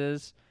franchise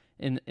is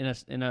in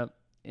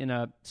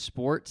a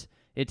sport,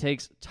 it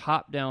takes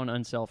top-down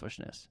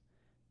unselfishness.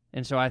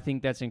 And so I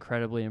think that's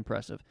incredibly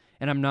impressive.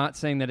 And I'm not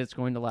saying that it's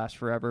going to last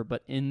forever,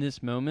 but in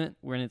this moment,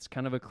 when it's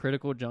kind of a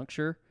critical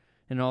juncture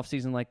in an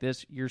offseason like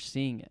this, you're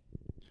seeing it.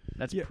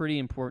 That's pretty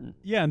important.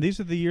 Yeah, and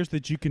these are the years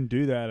that you can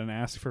do that and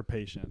ask for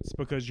patience,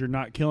 because you're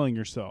not killing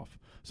yourself.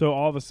 So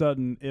all of a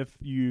sudden, if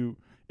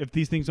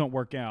these things don't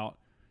work out,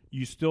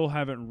 you still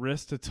haven't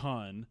risked a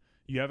ton.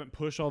 You haven't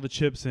pushed all the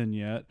chips in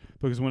yet,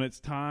 because when it's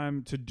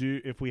time to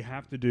do, if we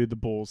have to do the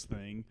Bulls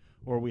thing,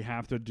 or we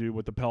have to do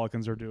what the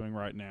Pelicans are doing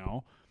right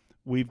now,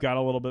 we've got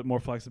a little bit more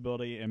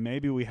flexibility, and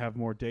maybe we have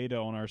more data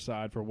on our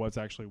side for what's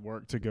actually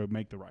worked to go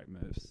make the right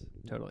moves.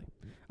 Totally.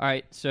 All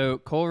right, so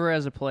Culver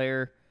as a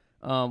player,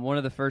 one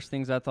of the first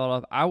things I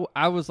thought of,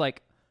 I was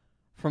like,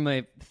 from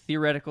a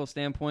theoretical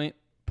standpoint,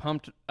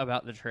 pumped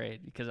about the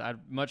trade, because I'd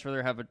much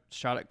rather have a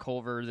shot at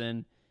Culver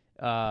than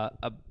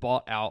a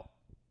bought-out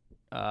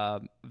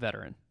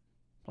veteran.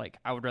 Like,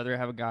 I would rather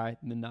have a guy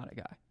than not a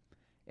guy.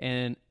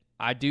 And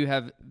I do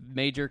have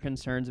major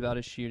concerns about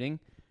his shooting.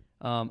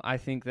 I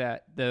think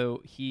that,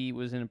 though, he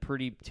was in a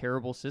pretty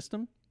terrible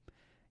system,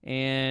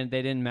 and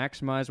they didn't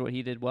maximize what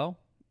he did well,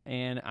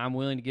 and I'm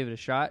willing to give it a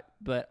shot,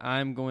 but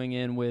I'm going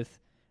in with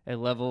a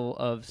level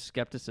of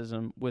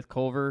skepticism with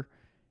Culver,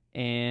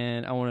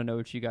 and I want to know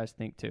what you guys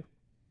think, too.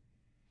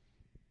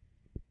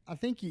 I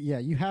think,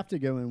 you have to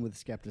go in with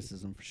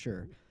skepticism for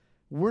sure.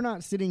 We're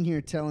not sitting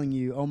here telling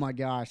you, oh, my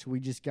gosh, we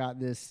just got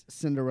this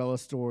Cinderella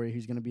story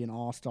who's going to be an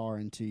all-star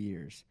in 2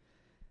 years.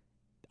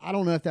 I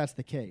don't know if that's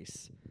the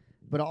case.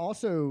 But I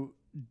also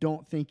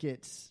don't think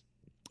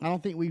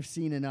we've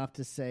seen enough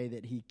to say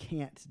that he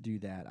can't do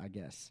that, I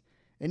guess.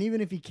 And even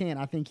if he can't,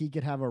 I think he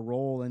could have a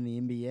role in the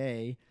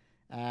NBA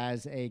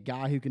as a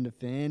guy who can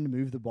defend,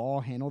 move the ball,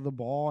 handle the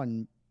ball,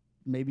 and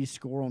maybe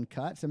score on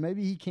cuts. And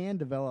maybe he can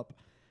develop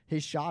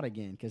his shot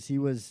again, because he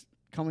was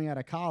coming out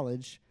of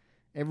college.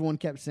 Everyone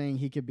kept saying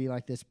he could be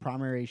like this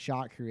primary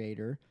shot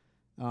creator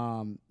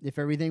if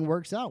everything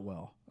works out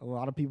well. A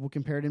lot of people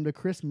compared him to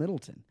Chris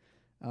Middleton.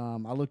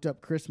 I looked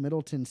up Chris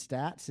Middleton's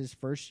stats his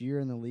first year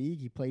in the league.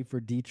 He played for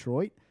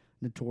Detroit,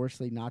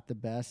 notoriously not the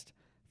best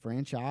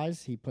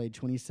franchise. He played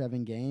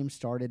 27 games,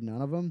 started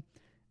none of them,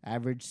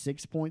 averaged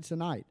 6 points a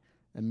night.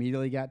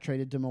 Immediately got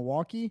traded to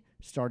Milwaukee,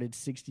 started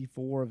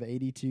 64 of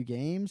 82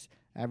 games,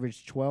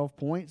 averaged 12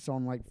 points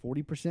on like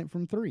 40%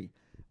 from three.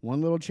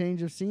 one little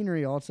change of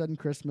scenery, all of a sudden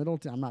Chris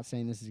Middleton, I'm not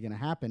saying this is going to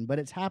happen, but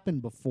it's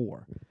happened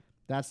before.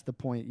 That's the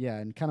point. Yeah,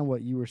 and kind of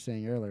what you were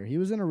saying earlier. He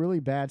was in a really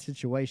bad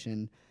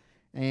situation,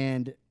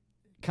 and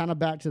kind of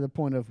back to the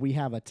point of we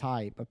have a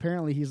type.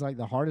 Apparently, he's like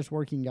the hardest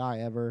working guy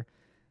ever.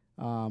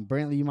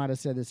 Brantley, you might have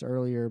said this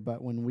earlier,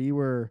 but when we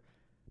were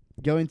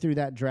going through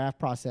that draft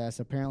process,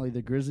 apparently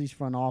the Grizzlies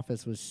front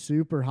office was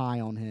super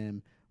high on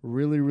him,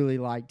 really, really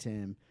liked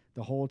him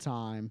the whole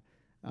time.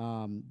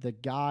 The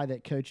guy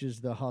that coaches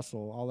the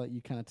hustle, I'll let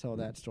you kind of tell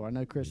that story. I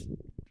know Chris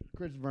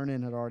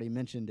Vernon had already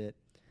mentioned it,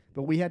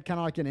 but we had kind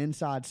of like an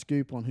inside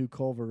scoop on who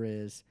Culver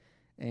is,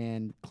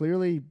 and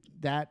clearly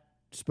that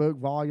spoke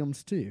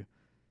volumes too.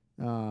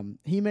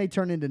 He may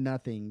turn into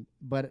nothing,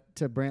 but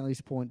to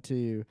Brantley's point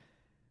too,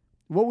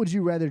 what would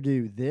you rather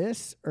do,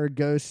 this or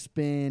go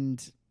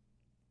spend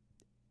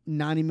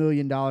 $90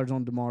 million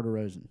on DeMar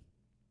DeRozan?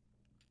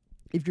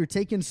 If you're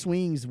taking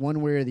swings one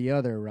way or the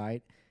other,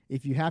 right?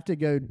 If you have to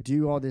go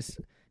do all this,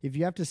 if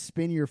you have to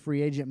spend your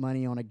free agent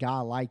money on a guy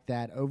like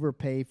that,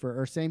 overpay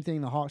for, or same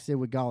thing the Hawks did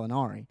with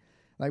Gallinari,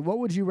 like what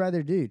would you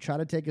rather do? Try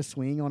to take a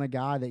swing on a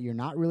guy that you're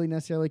not really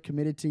necessarily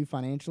committed to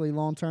financially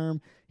long term,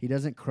 he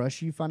doesn't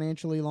crush you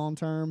financially long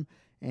term,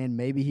 and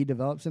maybe he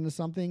develops into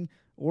something,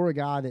 or a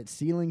guy that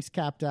ceiling's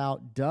capped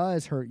out,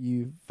 does hurt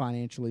you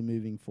financially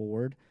moving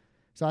forward.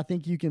 So I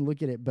think you can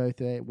look at it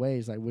both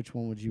ways, like which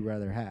one would you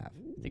rather have?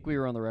 I think we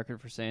were on the record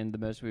for saying the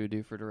most we would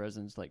do for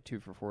DeRozan is like 2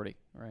 for $40,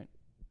 right?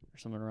 Or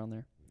something around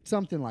there.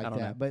 Something like that.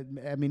 Know. But,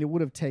 I mean, it would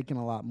have taken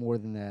a lot more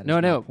than that.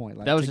 No. Point.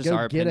 Like, that was just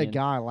our opinion. To get a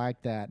guy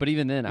like that. But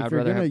even then, I'd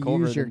rather have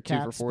Culver use your than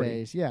cap 2 for $40.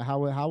 Space, yeah,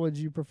 how would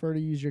you prefer to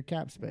use your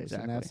cap space?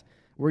 Exactly. And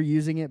we're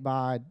using it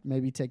by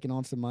maybe taking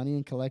on some money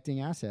and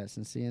collecting assets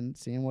and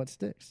seeing what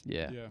sticks.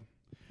 Yeah.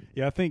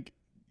 I think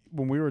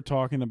when we were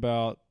talking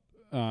about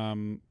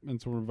in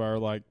sort of our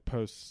like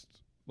post,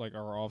 like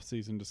our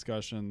off-season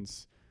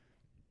discussions,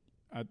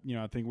 I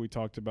think we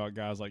talked about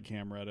guys like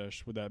Cam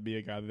Reddish. Would that be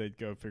a guy that they'd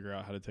go figure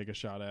out how to take a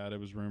shot at? It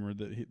was rumored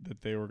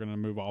that they were going to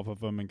move off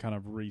of him and kind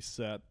of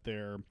reset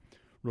their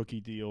rookie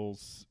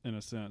deals in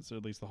a sense, or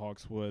at least the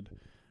Hawks would.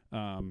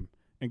 And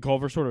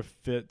Culver sort of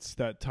fits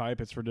that type.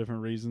 It's for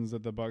different reasons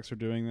that the Bucks are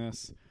doing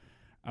this.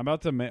 I'm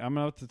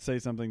about to say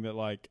something that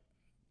like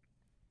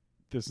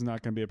this is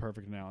not going to be a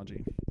perfect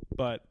analogy,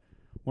 but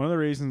one of the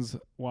reasons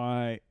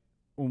why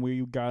when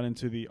we got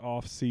into the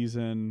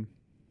off-season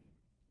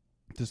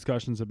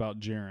discussions about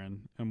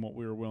Jaren and what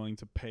we were willing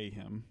to pay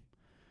him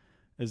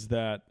is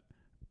that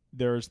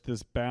there's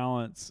this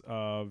balance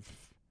of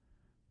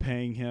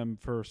paying him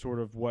for sort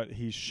of what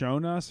he's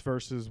shown us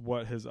versus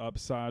what his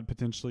upside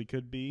potentially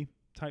could be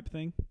type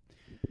thing.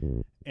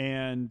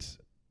 And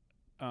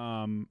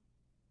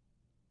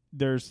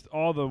there's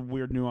all the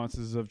weird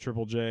nuances of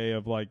Triple J,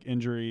 of like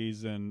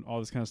injuries and all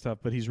this kind of stuff,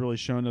 but he's really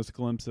shown us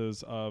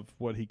glimpses of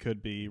what he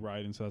could be,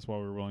 right? And so that's why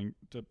we're willing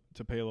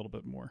to pay a little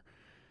bit more.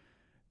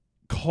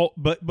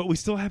 But we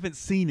still haven't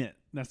seen it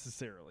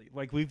necessarily.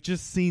 Like, we've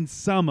just seen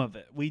some of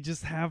it. We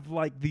just have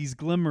like these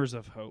glimmers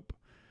of hope.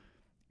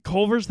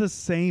 Culver's the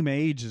same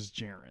age as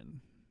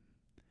Jaren,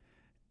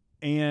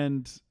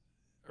 and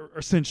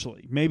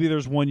essentially maybe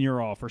there's 1 year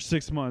off or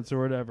 6 months or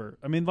whatever.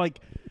 I mean, like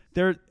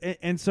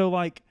and so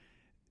like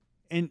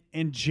and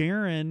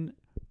Jaren,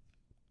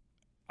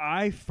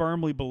 I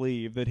firmly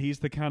believe that he's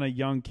the kind of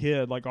young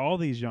kid, like all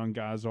these young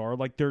guys are,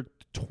 like they're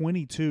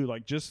 22,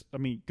 like just, I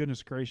mean,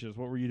 goodness gracious,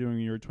 what were you doing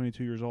when you were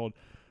 22 years old?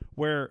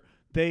 Where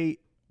Jaren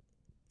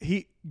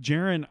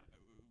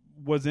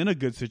was in a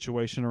good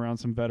situation around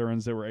some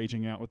veterans that were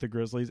aging out with the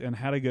Grizzlies and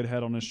had a good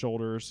head on his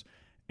shoulders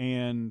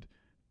and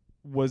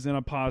was in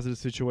a positive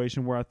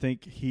situation where I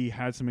think he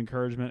had some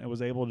encouragement and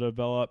was able to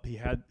develop. He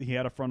had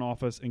a front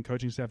office and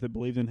coaching staff that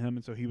believed in him,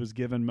 and so he was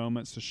given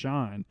moments to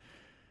shine.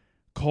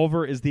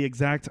 Culver is the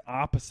exact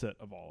opposite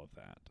of all of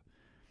that.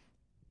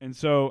 And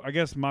so I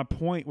guess my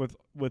point with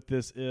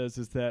this is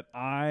that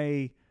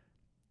I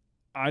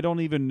don't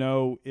even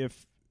know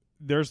if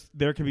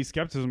there can be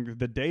skepticism.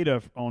 The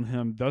data on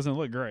him doesn't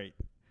look great,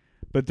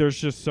 but there's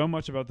just so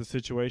much about the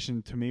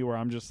situation to me where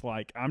I'm just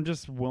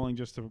willing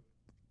just to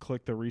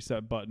click the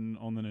reset button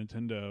on the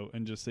Nintendo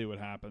and just see what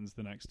happens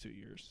the next 2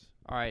 years.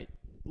 All right,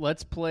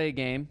 let's play a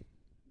game.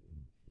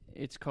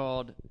 It's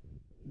called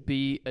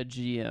Be a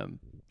GM.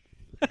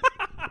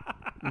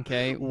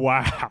 Okay.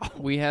 Wow.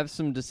 We have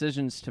some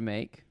decisions to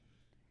make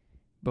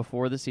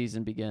before the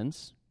season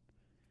begins,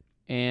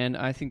 and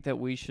I think that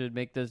we should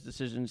make those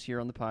decisions here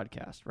on the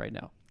podcast right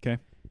now.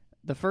 Okay.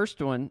 The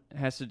first one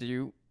has to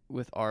do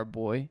with our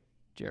boy,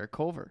 Jarrett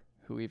Culver,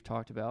 who we've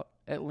talked about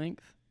at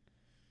length.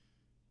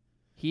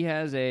 He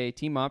has a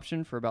team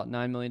option for about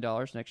 $9 million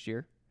next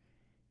year.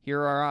 Here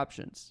are our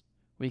options.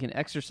 We can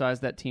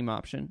exercise that team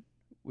option,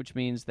 which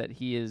means that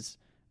he is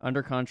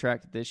under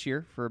contract this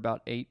year for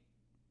about $8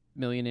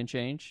 million and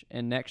change,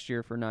 and next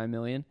year for $9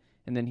 million,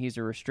 and then he's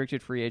a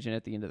restricted free agent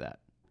at the end of that.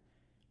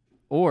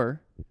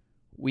 Or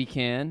we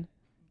can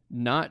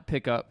not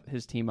pick up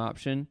his team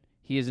option.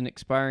 He isn't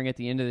expiring at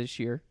the end of this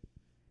year.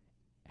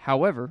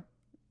 However,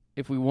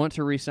 if we want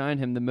to re-sign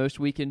him, the most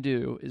we can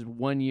do is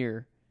 1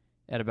 year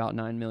at about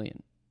 $9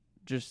 million.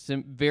 just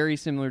very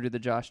similar to the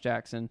Josh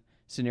Jackson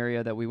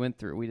scenario that we went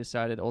through. We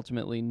decided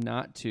ultimately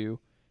not to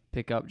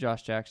pick up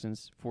Josh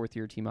Jackson's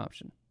fourth-year team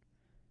option.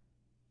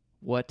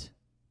 What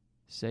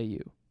say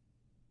you?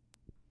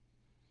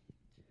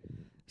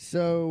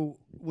 So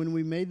when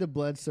we made the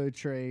Bledsoe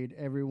trade,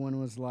 everyone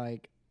was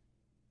like,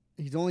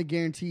 he's only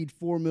guaranteed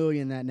 $4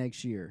 million that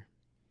next year.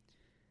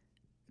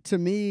 To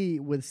me,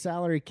 with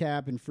salary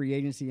cap and free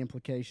agency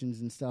implications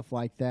and stuff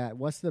like that,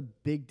 what's the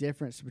big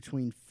difference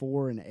between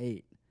 4 and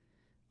 8?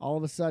 All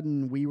of a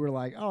sudden, we were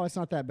like, oh, it's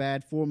not that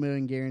bad. $4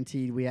 million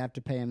guaranteed. We have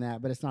to pay him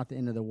that, but it's not the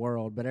end of the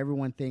world. But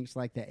everyone thinks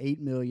like the $8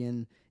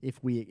 million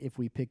if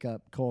we pick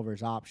up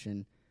Culver's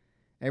option.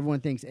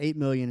 Everyone thinks $8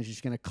 million is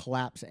just going to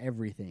collapse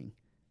everything,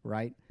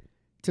 right?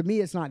 To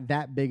me, it's not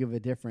that big of a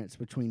difference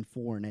between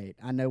 4 and 8.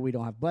 I know we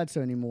don't have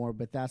Bledsoe anymore,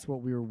 but that's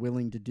what we were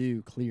willing to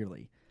do,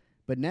 clearly.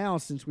 But now,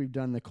 since we've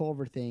done the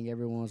Culver thing,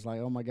 everyone was like,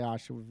 oh, my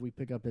gosh, if we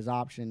pick up his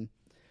option,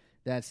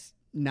 that's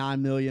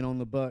 $9 million on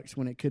the books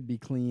when it could be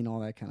clean, all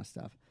that kind of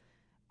stuff.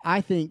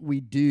 I think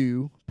we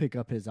do pick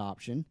up his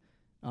option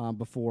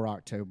before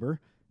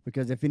October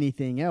because, if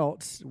anything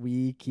else,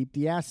 we keep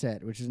the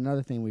asset, which is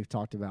another thing we've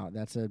talked about.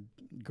 That's a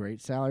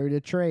great salary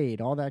to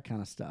trade, all that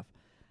kind of stuff.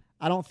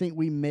 I don't think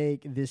we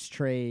make this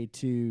trade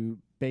to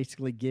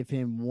basically give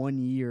him 1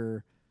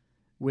 year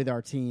with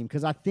our team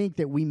because I think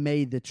that we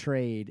made the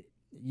trade.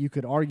 You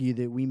could argue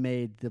that we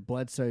made the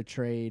Bledsoe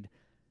trade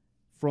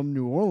from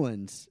New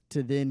Orleans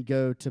to then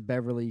go to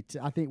Beverly.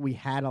 I think we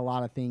had a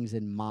lot of things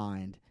in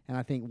mind, and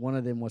I think one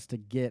of them was to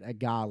get a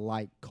guy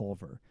like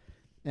Culver.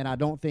 And I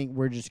don't think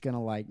we're just going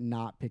to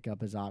not pick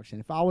up his option.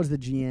 If I was the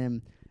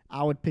GM,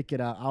 I would pick it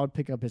up. I would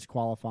pick up his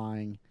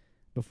qualifying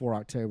before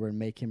October and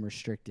make him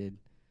restricted.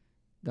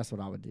 That's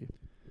what I would do.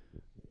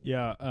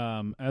 Yeah,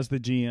 as the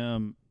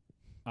GM,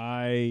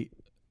 I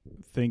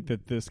think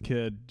that this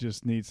kid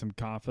just needs some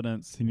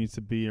confidence. He needs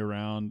to be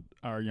around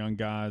our young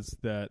guys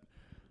that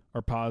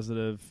are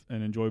positive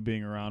and enjoy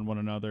being around one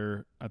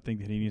another. I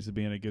think that he needs to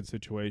be in a good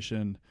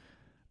situation.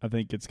 I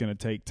think it's going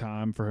to take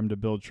time for him to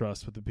build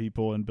trust with the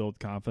people and build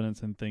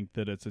confidence and think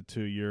that it's a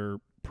 2-year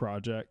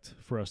project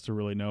for us to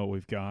really know what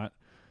we've got.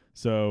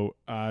 So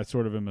I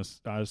sort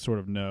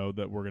of know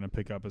that we're going to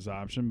pick up his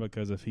option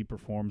because if he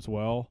performs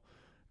well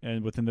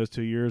and within those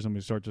 2 years and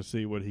we start to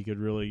see what he could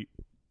really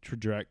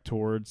traject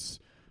towards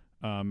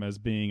as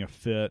being a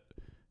fit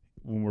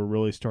when we're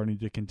really starting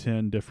to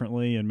contend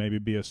differently and maybe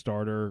be a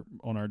starter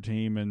on our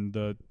team in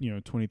the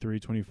 23,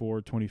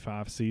 24,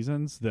 25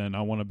 seasons, then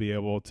I want to be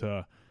able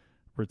to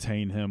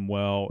retain him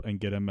well and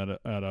get him at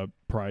a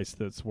price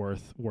that's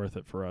worth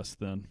it for us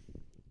then.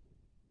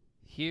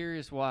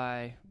 Here's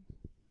why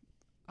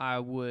I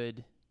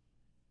would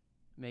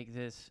make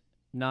this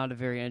not a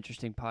very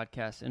interesting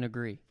podcast and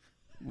agree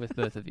with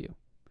both of you.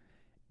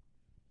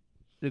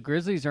 The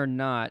Grizzlies are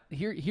not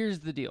here's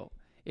the deal.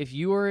 If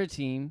you are a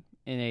team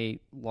in a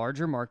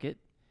larger market,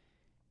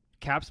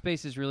 cap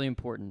space is really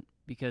important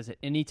because at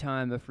any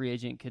time a free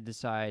agent could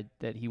decide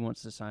that he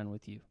wants to sign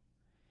with you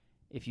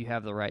if you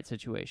have the right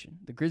situation.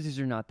 The Grizzlies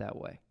are not that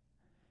way.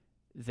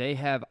 They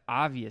have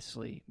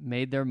obviously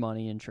made their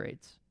money in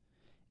trades.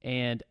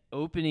 And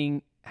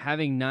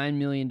having $9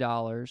 million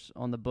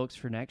on the books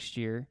for next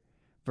year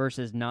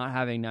versus not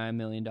having $9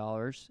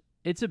 million,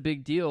 it's a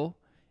big deal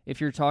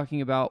if you're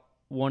talking about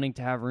wanting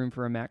to have room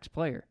for a max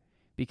player,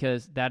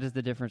 because that is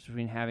the difference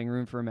between having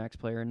room for a max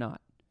player and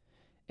not.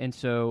 And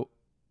so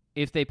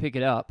if they pick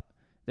it up,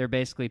 they're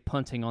basically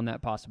punting on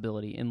that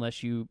possibility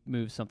unless you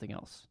move something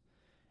else.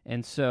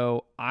 And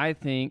so I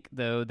think,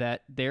 though,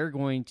 that they're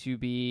going to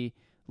be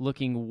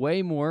looking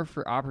way more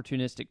for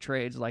opportunistic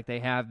trades like they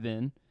have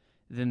been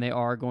than they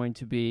are going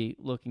to be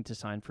looking to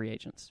sign free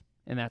agents.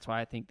 And that's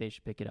why I think they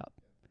should pick it up.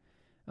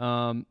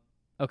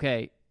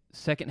 Okay,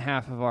 second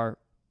half of our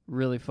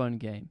really fun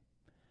game.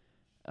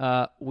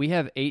 We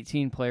have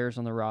 18 players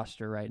on the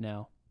roster right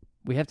now.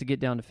 We have to get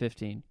down to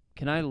 15.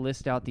 Can I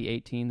list out the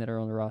 18 that are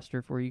on the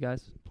roster for you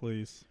guys?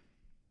 Please.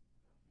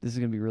 This is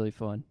going to be really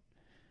fun.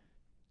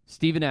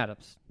 Steven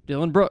Adams,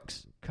 Dillon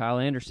Brooks, Kyle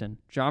Anderson,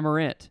 John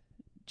Morant,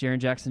 Jaren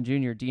Jackson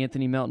Jr.,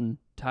 D'Anthony Melton,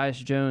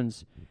 Tyus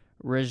Jones,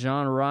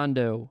 Rajon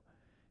Rondo,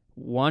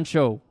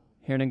 Juancho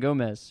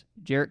Hernangomez,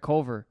 Jarrett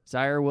Culver,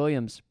 Zaire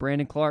Williams,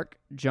 Brandon Clark,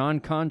 John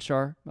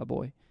Conchar, my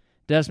boy,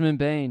 Desmond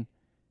Bane,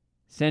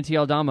 Santi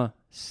Aldama,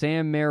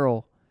 Sam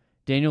Merrill,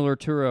 Daniel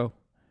Arturo,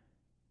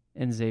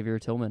 and Xavier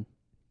Tillman.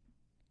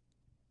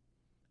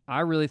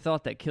 I really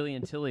thought that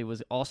Killian Tilly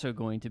was also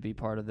going to be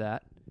part of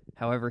that.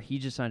 However, he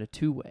just signed a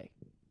 2-way,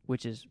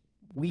 which is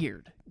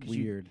weird.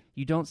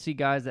 You don't see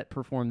guys that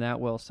perform that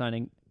well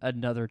signing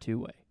another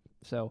 2-way.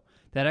 So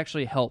that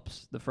actually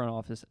helps the front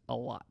office a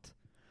lot.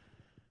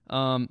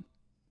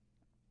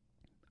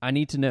 I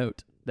need to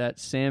note that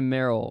Sam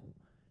Merrill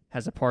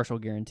has a partial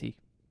guarantee.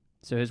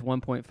 So his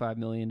 $1.5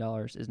 million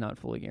is not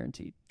fully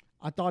guaranteed.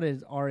 I thought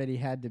it already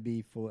had to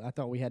be full. I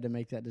thought we had to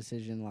make that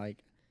decision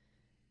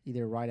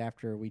either right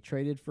after we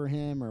traded for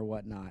him or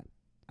whatnot.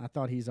 I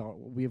thought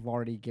we've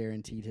already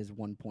guaranteed his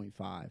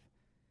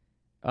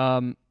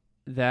 1.5.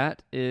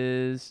 That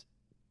is,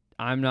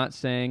 I'm not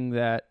saying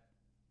that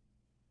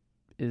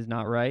is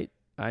not right.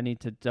 I need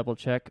to double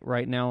check.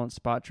 Right now on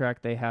Spot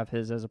Track, they have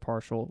his as a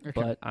partial,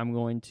 but I'm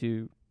going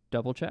to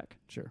double check.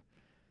 Sure.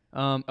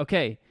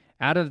 Okay,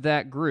 out of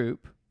that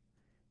group,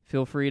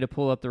 feel free to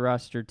pull up the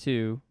roster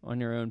too on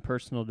your own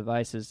personal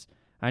devices.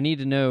 I need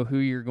to know who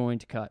you're going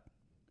to cut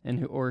and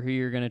who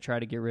you're going to try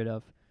to get rid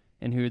of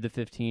and who the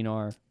 15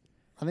 are.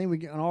 I think we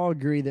can all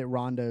agree that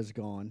Rondo's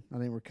gone. I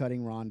think we're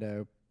cutting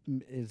Rondo.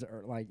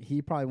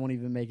 He probably won't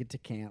even make it to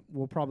camp.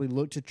 We'll probably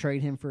look to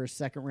trade him for a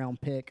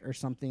second-round pick or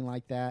something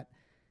like that.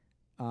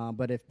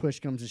 But if push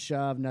comes to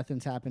shove,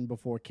 nothing's happened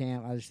before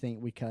camp, I just think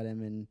we cut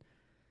him and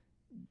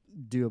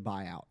do a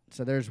buyout.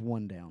 So there's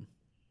one down.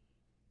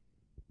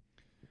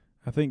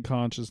 I think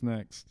Conch is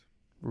next.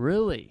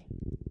 Really?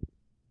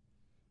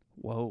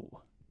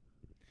 Whoa.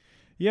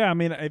 Yeah, I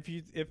mean, if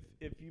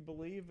you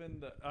believe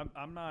in the,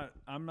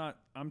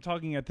 I'm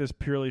talking at this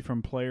purely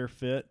from player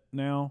fit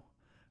now.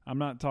 I'm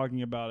not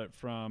talking about it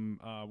from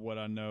what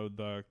I know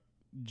the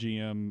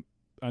GM.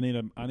 I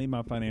need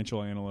my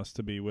financial analyst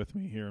to be with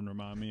me here and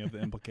remind me of the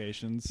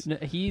implications. No,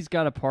 he's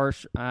got a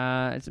partial.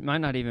 It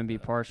might not even be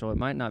partial. It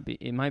might not be.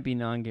 It might be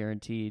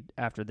non-guaranteed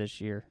after this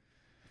year.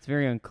 It's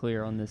very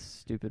unclear on this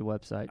stupid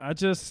website. I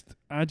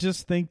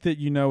just think that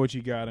you know what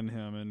you got in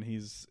him, and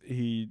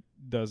he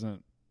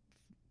doesn't.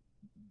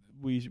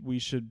 We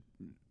should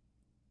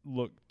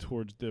look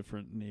towards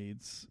different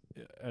needs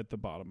at the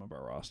bottom of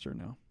our roster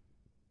now.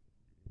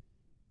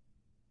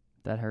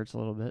 That hurts a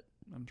little bit.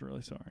 I'm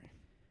really sorry.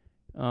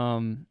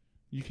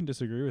 You can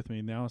disagree with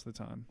me. Now is the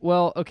time.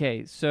 Well,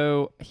 okay.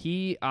 So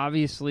he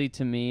obviously,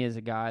 to me, is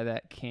a guy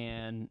that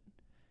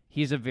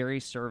he's a very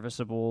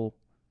serviceable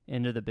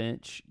end of the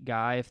bench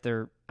guy.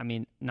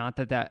 Not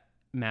that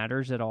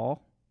matters at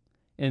all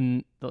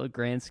in the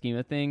grand scheme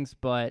of things,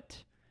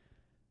 but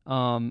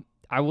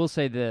I will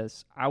say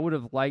this. I would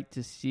have liked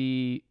to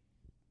see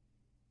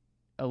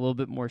a little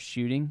bit more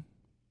shooting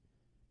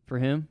for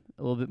him,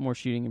 a little bit more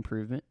shooting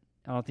improvement.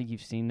 I don't think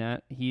you've seen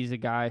that. He's a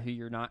guy who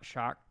you're not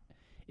shocked.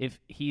 If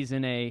he's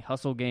in a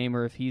hustle game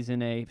or if he's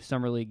in a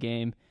summer league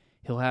game,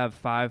 he'll have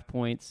 5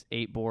 points,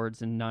 8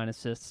 boards, and 9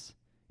 assists.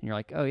 And you're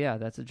like, oh, yeah,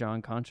 that's a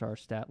John Conchar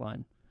stat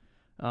line,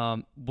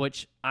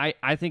 which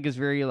I think is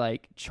very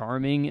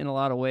charming in a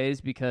lot of ways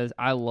because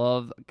I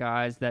love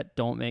guys that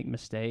don't make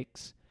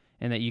mistakes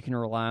and that you can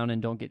rely on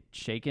and don't get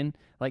shaken.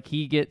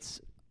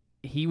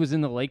 He was in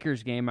the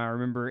Lakers game, I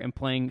remember, and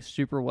playing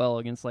super well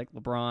against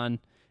LeBron,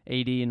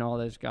 AD, and all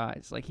those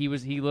guys. He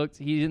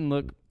didn't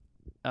look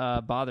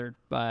bothered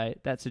by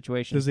that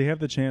situation. Does he have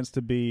the chance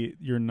to be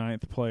your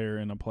 9th player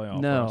in a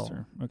playoff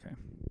roster? Okay.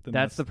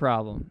 That's the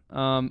problem.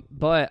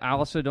 But I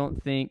also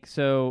don't think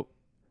so.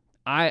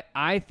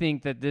 I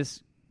think that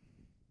this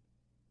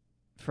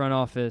front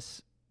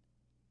office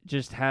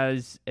just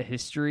has a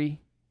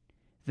history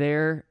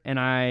there, and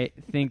I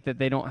think that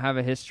they don't have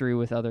a history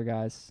with other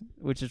guys,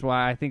 which is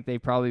why I think they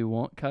probably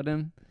won't cut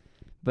him,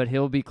 but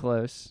he'll be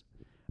close.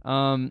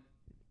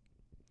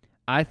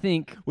 I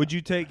think. Would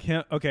you take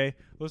him? Okay,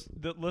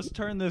 let's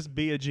turn this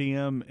be a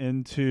GM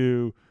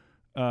into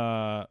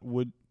I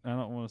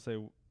don't want to say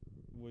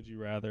would you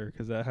rather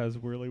because that has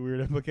really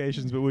weird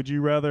implications. But would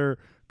you rather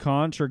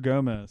Conch or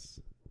Gomez?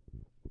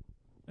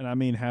 And I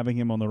mean having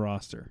him on the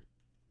roster.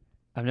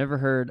 I've never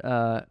heard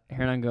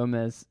Hernan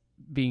Gomez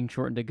being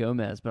shortened to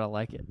Gomez, but I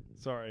like it.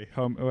 Sorry,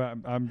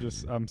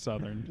 I'm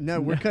Southern. No,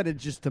 we're cutting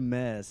just to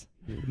Mez.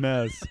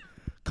 Mez,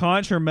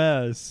 Conch or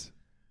Mez?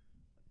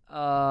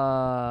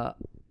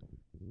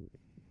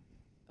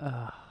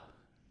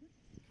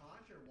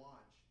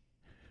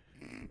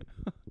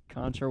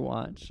 Conch or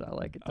Watch. I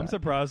like it. I'm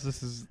surprised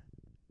this is.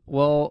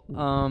 Well,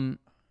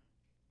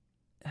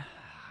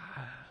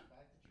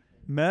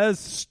 Mez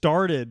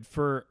started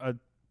for a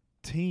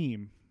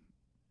team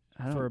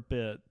for a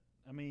bit.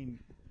 I mean,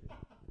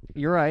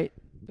 you're right.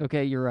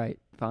 Okay, you're right.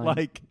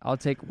 Fine. I'll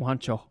take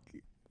Juancho.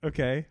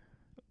 Okay,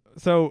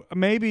 so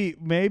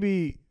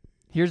maybe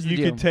here's the you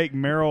deal. could take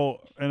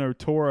Merrill and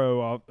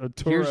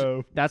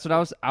Oturo. That's what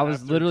I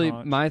was literally.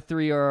 Conch. My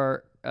 3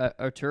 are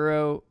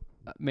Oturo,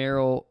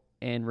 Merrill,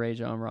 and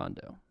Rajon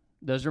Rondo.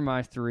 Those are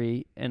my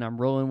 3, and I'm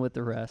rolling with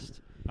the rest.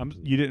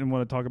 You didn't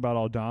want to talk about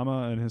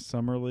Aldama and his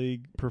summer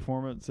league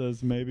performance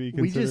as maybe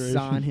we just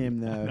signed him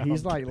though.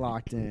 He's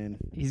locked in.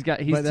 He's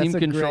team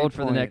controlled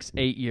for the next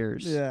 8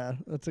 years. Yeah,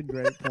 that's a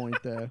great point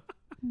though.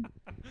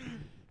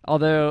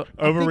 Although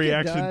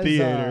overreaction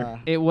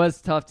theater, it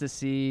was tough to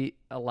see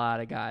a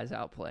lot of guys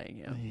outplaying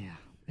him. Yeah,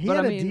 he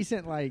had a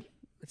decent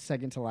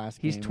second to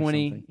last game. He's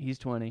 20. He's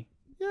 20.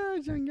 Yeah,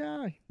 he's a young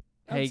guy.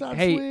 Hey,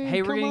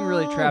 we're getting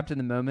really trapped in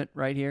the moment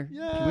right here.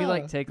 Yeah. Can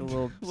we take a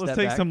little Let's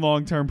take some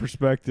long-term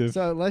perspective.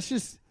 So let's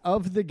just,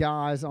 of the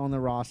guys on the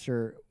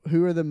roster,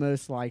 who are the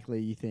most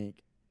likely, you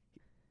think?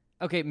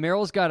 Okay,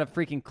 Merrill's got a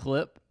freaking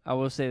clip. I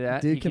will say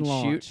that. Dude he can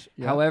launch. shoot.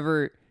 Yep.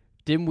 However,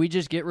 didn't we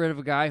just get rid of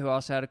a guy who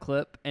also had a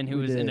clip and who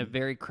was in a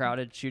very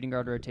crowded shooting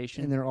guard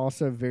rotation? And they're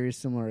also very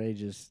similar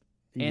ages,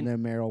 even though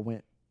Merrill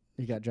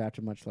he got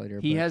drafted much later.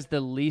 He has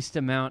the least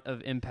amount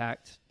of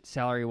impact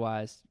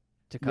salary-wise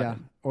to cut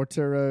him.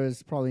 Arturo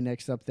is probably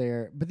next up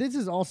there. But this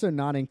is also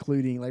not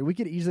including, like, we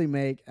could easily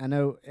make, I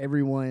know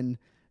everyone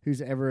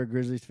who's ever a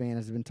Grizzlies fan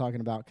has been talking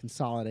about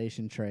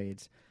consolidation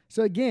trades.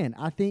 So, again,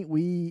 I think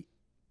we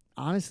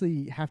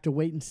honestly have to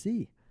wait and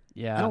see.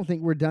 Yeah. I don't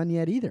think we're done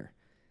yet either.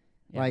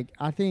 Yeah. Like,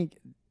 I think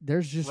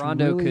there's just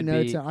Rondo really could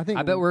no be. time.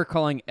 I bet we're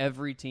calling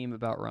every team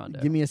about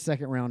Rondo. Give me a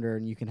second rounder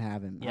and you can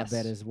have him. Yes. I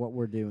bet is what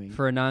we're doing.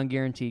 For a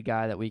non-guaranteed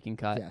guy that we can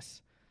cut.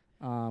 Yes.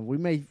 We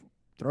may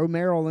throw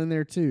Merrill in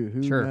there too.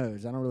 Who Sure.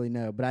 knows? I don't really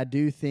know. But I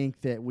do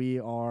think that we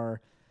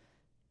are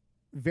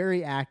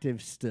very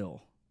active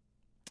still.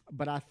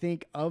 But I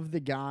think of the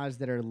guys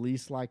that are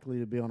least likely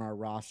to be on our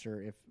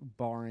roster, if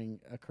barring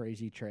a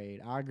crazy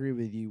trade, I agree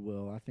with you,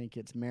 Will. I think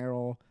it's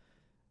Merrill,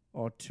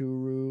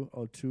 Arturo.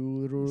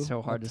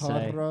 So hard to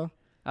say. Otara,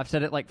 I've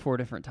said it like 4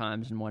 different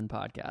times in one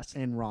podcast.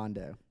 and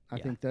Rondo. I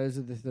think those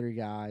are the 3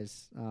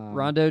 guys.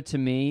 Rondo, to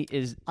me,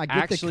 is I get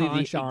actually the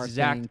Conchar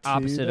exact thing, too,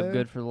 opposite though. of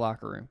good for the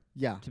locker room,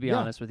 Yeah. to be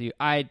honest with you.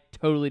 I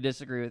totally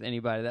disagree with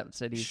anybody that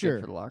said he's Sure.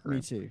 good for the locker room.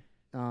 Me too.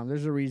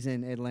 There's a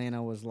reason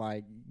Atlanta was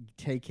like,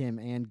 take him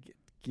and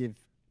give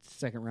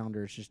second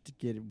rounders just to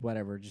get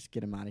whatever, just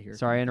get him out of here.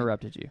 Sorry I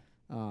interrupted you.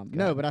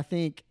 No, but I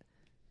think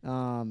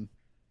I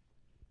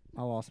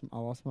lost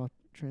my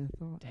train of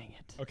thought. Dang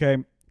it.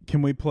 Okay,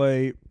 can we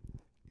play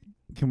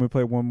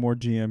one more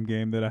GM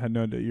game that I had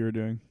no idea you were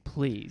doing?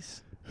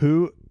 Please.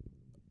 Who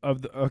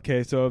of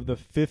the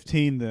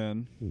 15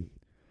 then,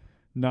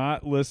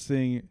 not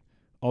listing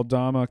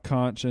Aldama,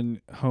 Conch, and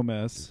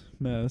Homes.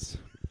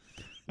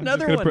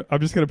 Another one.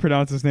 I'm just going to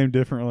pronounce his name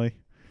differently.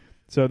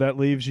 So that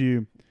leaves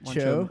you.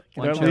 Cho.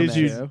 That leaves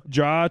you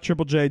Ja,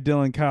 Triple J,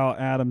 Dylan, Kyle,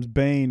 Adams,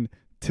 Bain,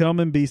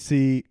 Tillman,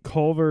 BC,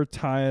 Culver,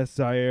 Tyus,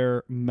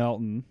 Zaire,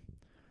 Melton,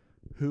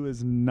 who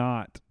is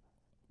not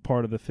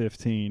part of the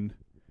 15.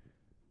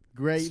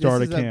 Great. Start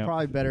this is a camp. a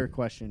probably better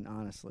question,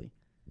 honestly.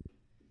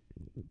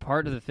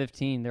 Part of the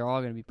 15. They're all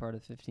going to be part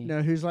of the 15.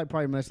 No, who's like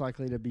probably most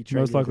likely to be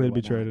traded? Most likely or to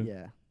be whatnot. traded.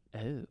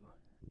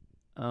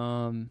 Yeah.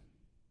 Oh.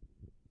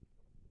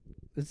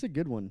 This is a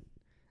good one.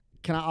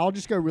 I'll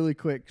just go really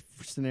quick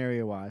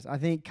scenario wise. I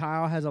think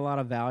Kyle has a lot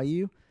of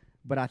value,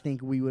 but I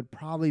think we would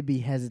probably be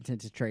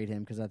hesitant to trade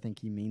him because I think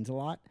he means a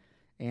lot.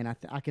 And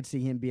I could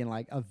see him being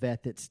like a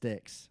vet that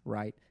sticks,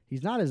 right?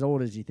 He's not as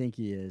old as you think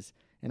he is.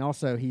 And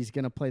also, he's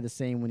going to play the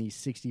same when he's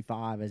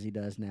 65 as he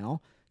does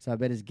now. So I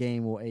bet his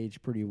game will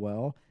age pretty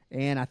well.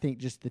 And I think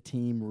just the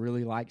team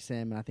really likes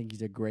him, and I think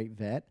he's a great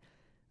vet.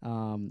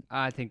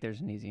 I think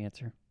there's an easy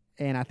answer.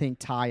 And I think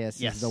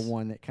Tyus is the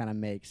one that kind of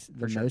makes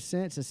the most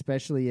sense,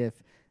 especially if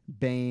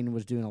Bain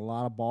was doing a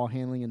lot of ball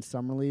handling in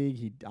Summer League.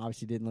 He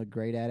obviously didn't look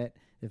great at it.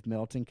 If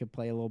Melton could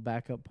play a little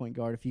backup point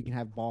guard, if you can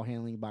have ball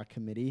handling by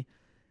committee,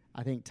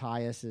 I think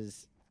Tyus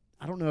is –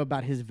 I don't know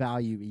about his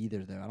value either,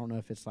 though. I don't know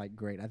if it's, like,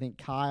 great. I think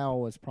Kyle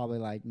was probably,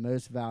 like,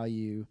 most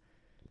value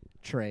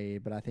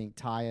trade, but I think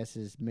Tyus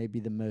is maybe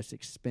the most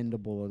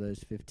expendable of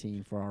those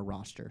 15 for our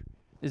roster.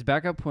 Is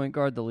backup point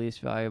guard the least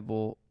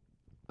valuable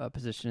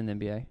position in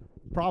the NBA?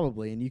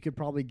 Probably, and you could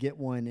probably get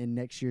one in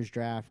next year's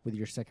draft with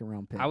your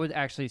second-round pick. I would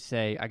actually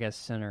say, I guess,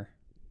 center.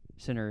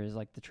 Center is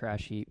like the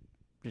trash heap.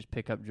 Just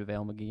pick up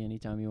JaVale McGee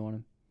anytime you want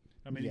him.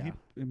 I mean,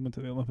 he went to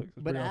the Olympics.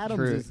 But Adams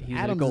True. is He's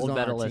Adams a gold is on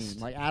our medalist.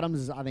 team. Like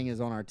Adams, I think, is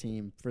on our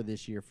team for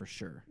this year for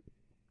sure.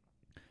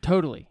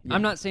 Totally. Yeah.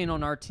 I'm not saying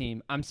on our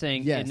team. I'm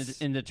saying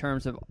Yes. in the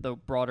terms of the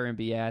broader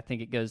NBA, I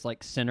think it goes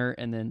like center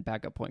and then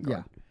backup point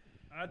guard.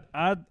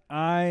 Yeah.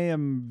 I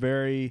am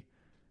very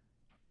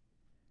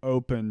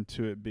open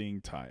to it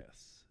being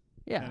Tyus.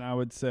 Yeah. And I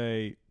would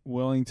say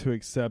willing to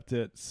accept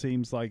it.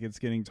 Seems like it's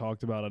getting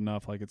talked about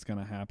enough, like it's going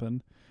to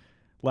happen.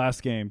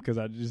 Last game, because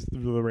I just the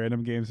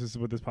random games. This is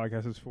what this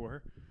podcast is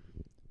for.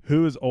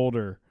 Who is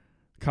older,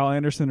 Kyle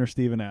Anderson or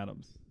Steven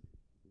Adams?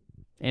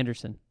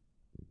 Anderson.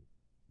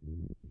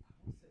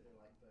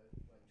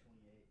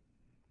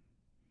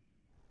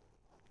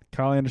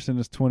 Kyle Anderson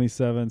is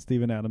 27.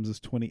 Steven Adams is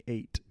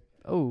 28.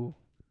 Oh.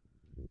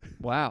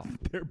 Wow.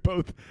 They're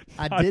both.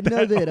 I did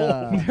know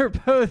that They're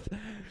both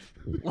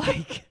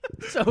like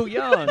so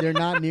young. they're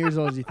not near as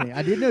old as you think.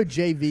 I did know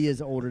JV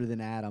is older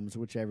than Adams,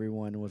 which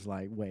everyone was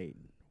like, wait,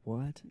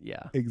 what?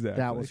 Yeah.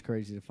 Exactly. That was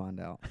crazy to find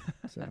out.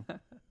 So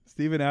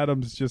Steven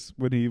Adams, just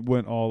when he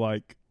went all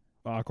like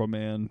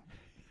Aquaman,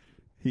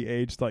 he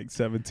aged like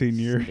 17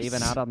 years.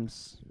 Steven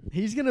Adams.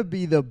 he's going to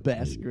be the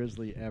best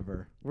Grizzly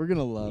ever. We're going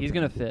to love He's him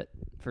going to fit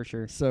for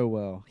sure. so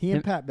well. He and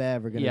Him- Pat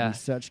Bev are going to be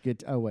such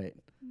good. Oh, wait.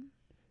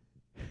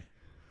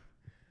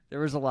 There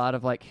was a lot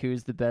of like,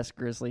 who's the best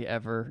Grizzly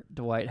ever?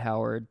 Dwight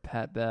Howard,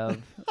 Pat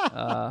Bev,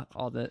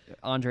 all the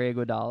Andre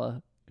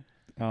Iguodala,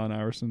 Allen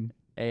Iverson.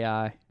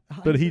 AI.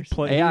 But he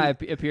played. AI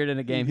appeared in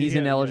a game. He's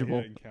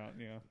ineligible.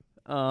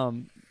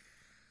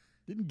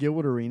 Didn't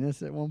Gilbert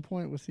Arenas at one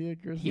point? Was he a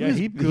Grizzly?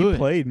 He good.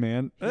 played,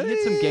 man. He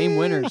hit some game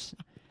winners.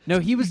 No,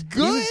 he was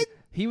good?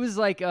 He was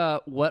like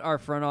what our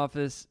front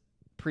office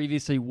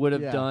previously would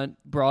have Yeah. done,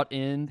 brought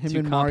in Him to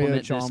and Mario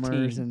complement this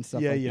Chalmers team. and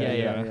stuff Yeah, like yeah,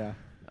 that. yeah.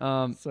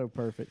 So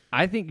perfect.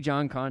 I think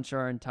John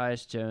Conchar and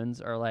Tyus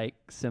Jones are like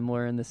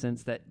similar in the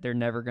sense that they're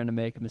never going to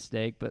make a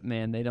mistake, but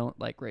man, they don't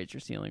like raise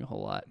your ceiling a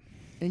whole lot.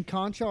 And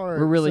Conchar,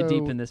 we're really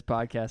deep in this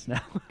podcast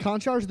now.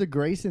 Conchar's the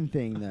Grayson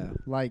thing, though.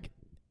 Like,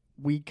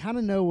 we kind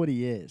of know what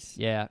he is.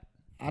 Yeah.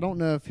 I don't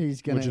know if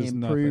he's going to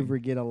improve or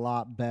get a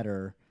lot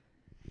better.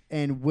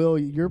 And Will,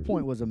 your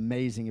point was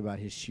amazing about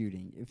his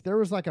shooting. If there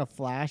was like a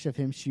flash of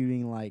him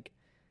shooting like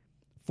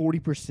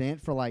 40%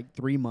 for like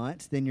 3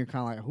 months, then you're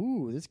kind of like,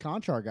 ooh, this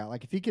Conchar guy.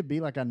 Like, if he could be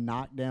like a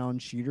knockdown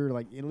shooter,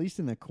 like at least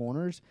in the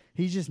corners,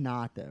 he's just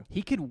not, though.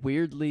 He could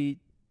weirdly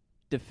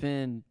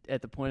defend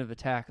at the point of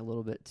attack a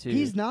little bit, too.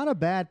 He's not a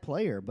bad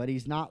player, but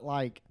he's not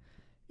like,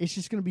 it's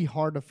just going to be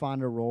hard to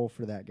find a role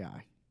for that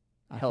guy.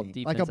 Help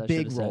defense, like a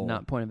big role. Said,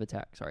 not point of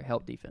attack. Sorry,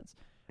 help defense.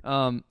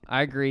 I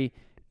agree.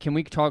 Can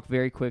we talk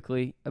very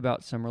quickly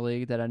about Summer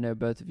League that I know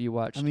both of you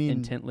watched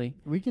intently?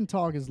 We can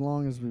talk as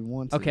long as we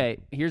want to. Okay,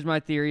 here's my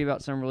theory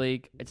about Summer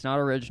League. It's not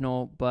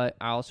original, but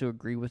I also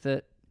agree with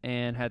it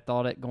and had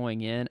thought it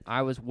going in.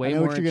 I was way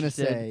more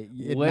interested. I know what you're going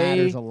to say. It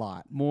matters a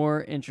lot.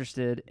 More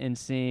interested in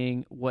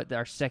seeing what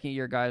our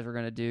second-year guys were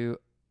going to do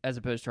as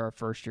opposed to our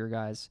first-year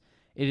guys.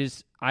 It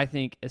is, I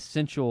think,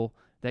 essential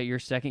that your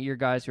second-year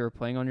guys who are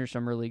playing on your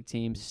Summer League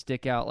team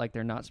stick out like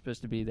they're not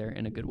supposed to be there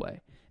in a good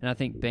way. And I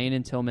think Bane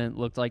and Tillman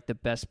looked like the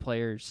best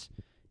players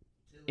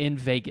in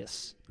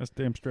Vegas. That's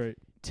damn straight.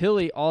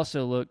 Tilly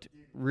also looked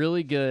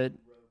really good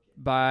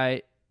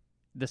by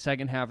the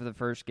second half of the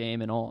first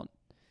game and on.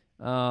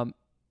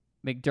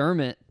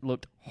 McDermott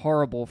looked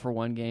horrible for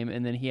one game,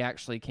 and then he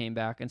actually came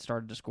back and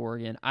started to score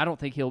again. I don't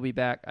think he'll be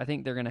back. I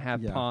think they're going to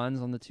have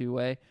Pons on the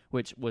two-way,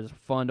 which was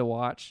fun to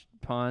watch.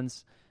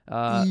 Pons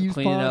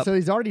cleaning up. So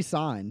he's already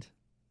signed.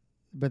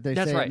 But they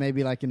say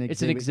maybe like an exhibit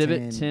 10. It's an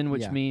exhibit 10,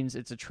 which means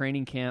it's a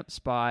training camp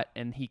spot,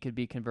 and he could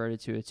be converted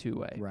to a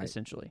two-way,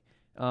 essentially.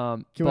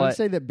 Can we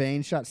say that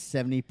Bane shot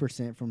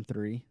 70% from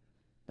three?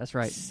 That's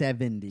right.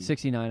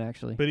 69,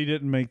 actually. But he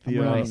didn't make the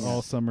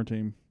all-summer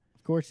team.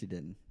 Of course he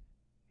didn't.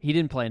 He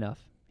didn't play enough.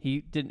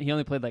 He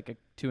only played like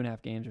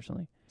 2.5 games or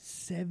something.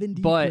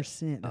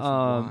 70%. That's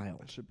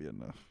wild. That should be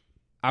enough.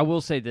 I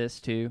will say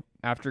this, too.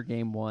 After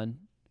game one,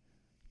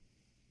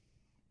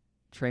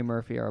 Trey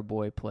Murphy, our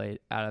boy, played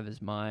out of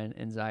his mind,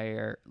 and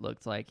Zaire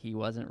looked like he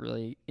wasn't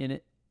really in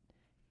it.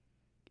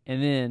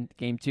 And then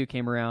game two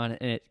came around,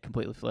 and it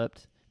completely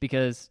flipped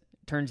because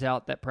it turns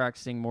out that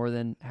practicing more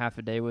than half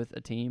a day with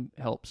a team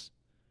helps.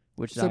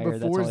 So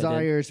before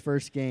Zaire's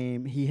first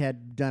game, he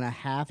had done a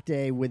half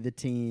day with the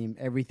team.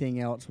 Everything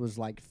else was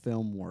like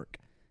film work.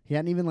 He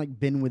hadn't even like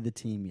been with the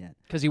team yet.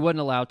 Because he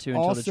wasn't allowed to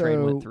until the trade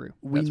went through.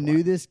 We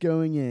knew this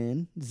going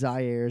in.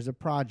 Zaire is a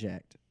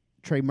project.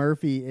 Trey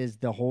Murphy is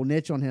the whole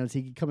niche on him, so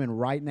he could come in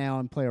right now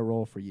and play a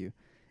role for you.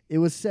 It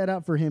was set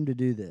up for him to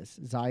do this.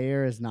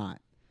 Zaire is not.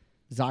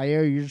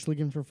 Zaire, you're just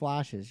looking for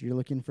flashes. You're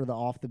looking for the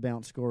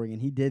off-the-bounce scoring,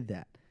 and he did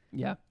that.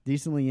 Yeah.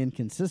 Decently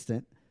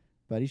inconsistent,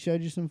 but he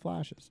showed you some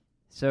flashes.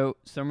 So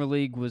Summer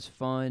League was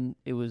fun.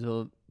 It was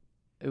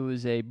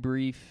a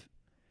brief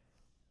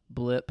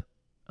blip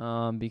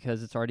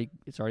because it's already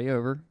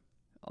over.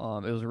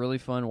 It was really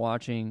fun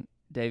watching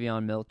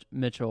Davion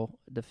Mitchell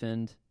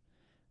defend.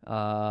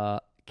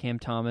 Cam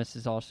Thomas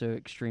is also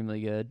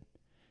extremely good.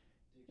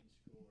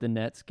 The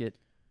Nets get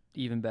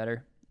even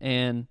better.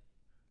 And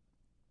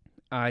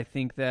I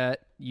think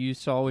that you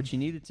saw what you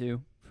needed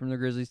to from the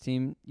Grizzlies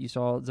team. You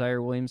saw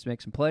Zaire Williams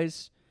make some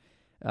plays.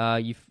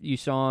 You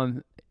saw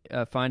him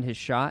find his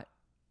shot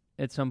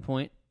at some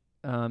point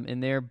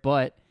in there.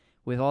 But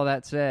with all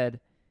that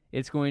said,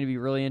 it's going to be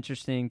really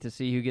interesting to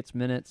see who gets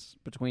minutes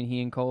between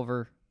he and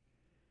Culver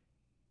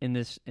in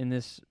this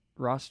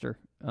roster.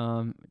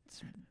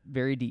 It's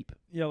very deep.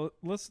 Yeah,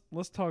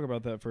 let's talk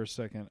about that for a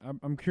second.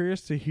 I'm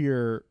curious to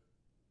hear.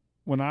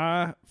 When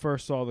I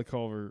first saw the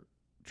Culver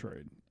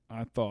trade,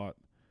 I thought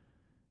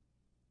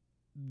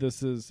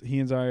he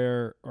and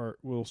Zaire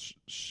will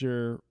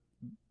share,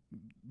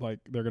 like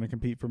they're going to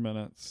compete for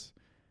minutes.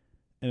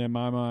 And in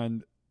my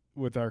mind,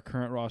 with our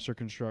current roster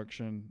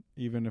construction,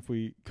 even if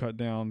we cut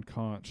down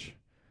Conch,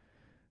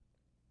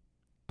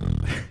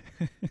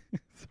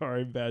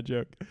 sorry, bad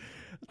joke.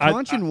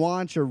 Conch and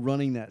Wanch are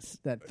running that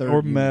third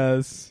or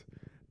mess.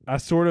 I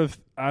sort of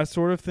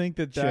think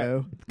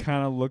that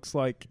kind of looks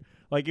like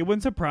it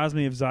wouldn't surprise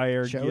me if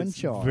Zaire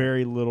gets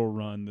very little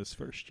run this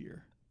first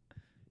year.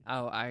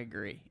 Oh, I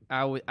agree.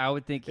 I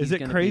would think. Is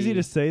it crazy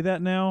to say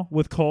that now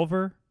with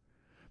Culver?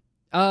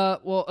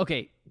 Well,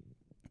 okay.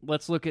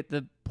 Let's look at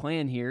the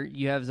plan here.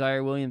 You have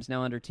Zaire Williams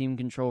now under team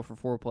control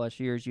for 4+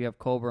 years. You have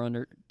Culver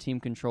under team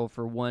control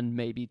for 1,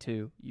 maybe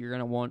 2. You're going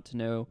to want to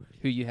know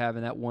who you have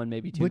in that 1,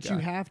 maybe 2 But guy. you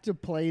have to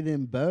play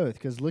them both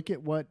because look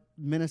at what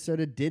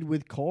Minnesota did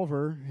with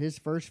Culver his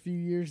first few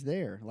years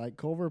there. Like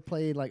Culver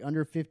played like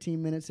under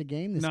 15 minutes a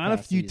game this Not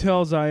past if you season.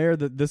 tell Zaire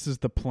that this is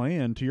the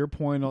plan. To your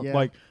point,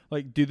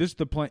 like dude, this is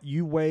the plan.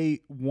 You weigh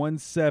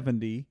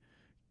 170.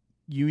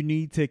 You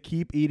need to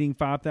keep eating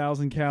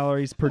 5,000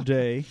 calories per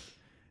day.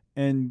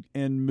 And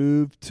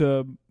move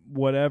to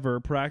whatever,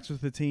 practice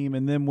with the team,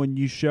 and then when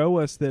you show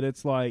us that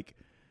it's like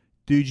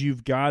dude,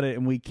 you've got it,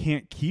 and we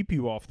can't keep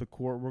you off the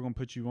court. We're going to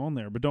put you on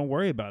there, but don't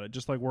worry about it.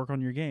 Just like work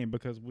on your game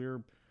because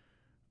we're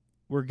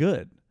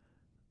good.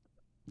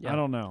 Yeah. I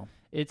don't know.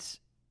 It's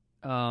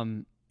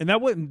and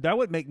that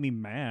would make me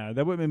mad.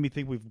 That would make me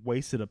think we've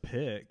wasted a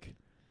pick.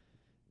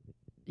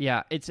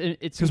 Yeah, it's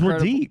because we're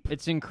deep.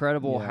 It's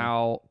incredible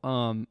how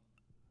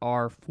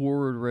our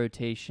forward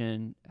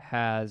rotation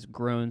has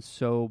grown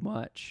so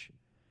much,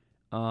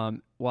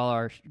 while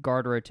our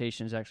guard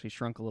rotation has actually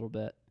shrunk a little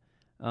bit.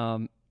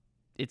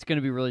 It's going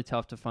to be really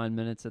tough to find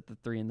minutes at the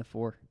 3 and the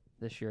 4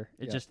 this year.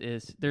 It just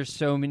is. There's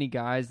so many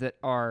guys that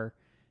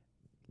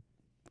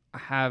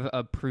have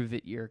a prove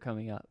it year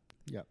coming up.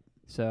 Yep.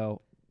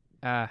 So,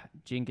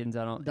 Jenkins,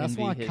 I don't. That's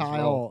envy why his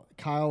Kyle role.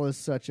 Kyle is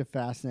such a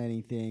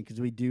fascinating thing because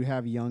we do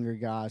have younger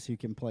guys who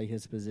can play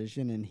his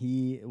position, and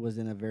he was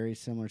in a very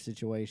similar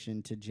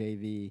situation to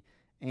JV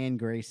and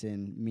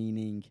Grayson,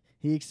 meaning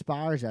he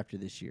expires after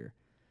this year.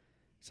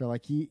 So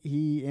like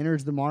he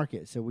enters the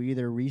market. So we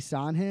either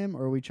re-sign him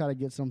or we try to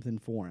get something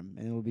for him,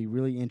 and it'll be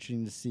really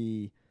interesting to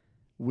see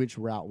which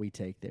route we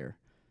take there.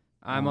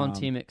 I'm on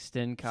team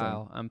extend,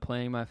 Kyle. So I'm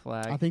playing my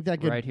flag. I think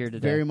that could right here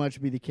today. very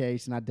much be the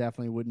case, and I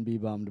definitely wouldn't be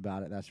bummed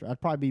about it. That's right. I'd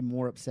probably be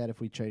more upset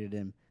if we traded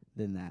him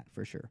than that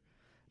for sure.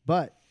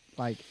 But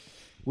like,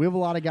 we have a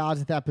lot of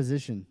guys at that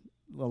position,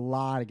 a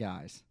lot of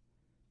guys.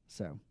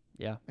 So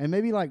yeah, and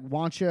maybe like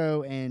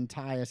Wancho and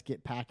Tyus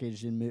get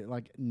packaged in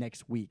like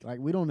next week. Like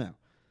we don't know.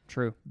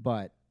 True,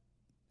 but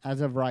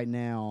as of right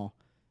now,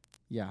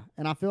 yeah.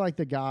 And I feel like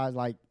the guys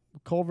like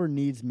Culver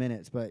needs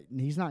minutes, but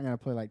he's not going to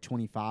play like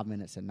 25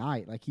 minutes a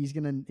night. Like he's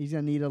gonna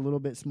need a little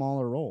bit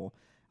smaller role.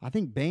 I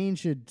think Bain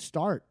should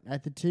start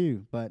at the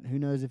 2, but who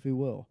knows if he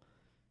will.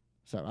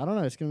 So I don't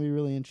know. It's going to be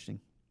really interesting.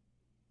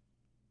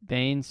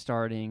 Bain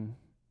starting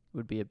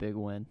would be a big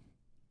win.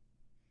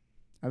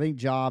 I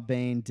think Ja,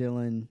 Bain,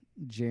 Dylan,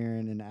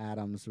 Jaren, and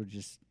Adams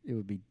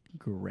would be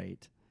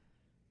great.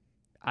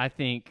 I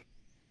think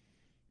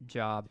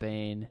Ja,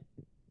 Bain,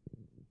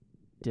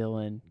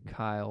 Dylan,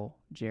 Kyle,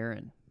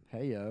 Jaren.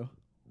 Hey, yo.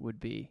 Would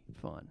be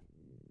fun.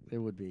 It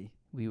would be.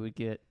 We would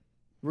get.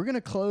 We're going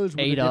to close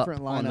with a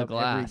different lineup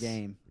every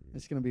game.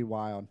 It's going to be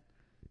wild.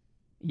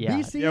 Yeah.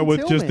 BC with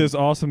Tillman. just this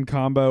awesome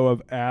combo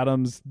of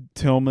Adams,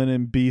 Tillman,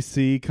 and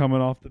BC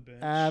coming off the bench.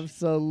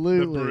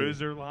 Absolutely. The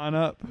bruiser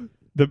lineup.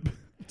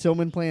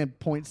 Tillman playing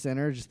point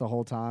center just the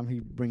whole time. He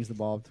brings the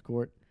ball up the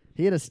court.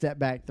 He had a step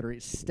back three.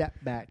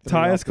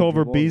 Tyus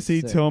Culver,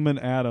 BC, Tillman,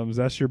 Adams.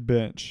 That's your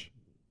bench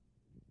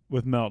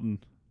with Melton.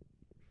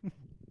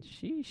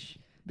 Sheesh.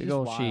 Big Just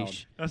old wild.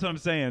 sheesh. That's what I'm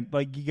saying.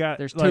 Like you got.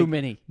 There's like, too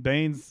many.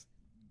 Bain's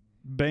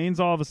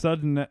all of a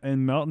sudden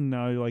and Melton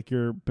now like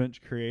your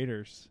bench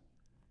creators.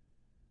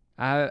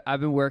 I've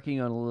been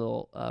working on a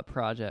little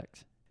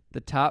project.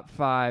 The top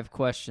 5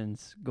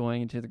 questions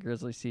going into the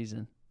Grizzly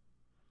season.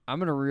 I'm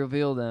going to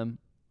reveal them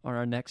on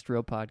our next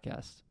real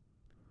podcast.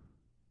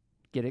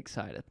 Get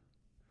excited.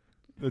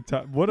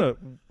 What a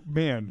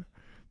man.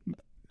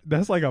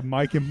 That's like a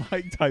Mike and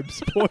Mike type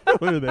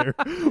spoiler there.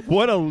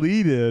 What a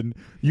lead in.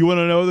 You want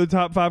to know what the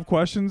top 5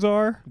 questions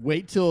are?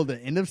 Wait till the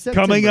end of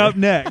September. Coming up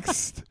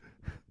next.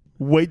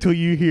 Wait till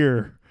you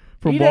hear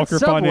from Eat Walker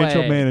at Subway.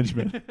 Financial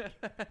Management.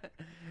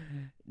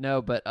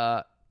 No,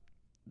 but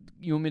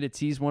you want me to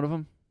tease one of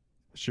them?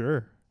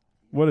 Sure.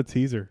 What a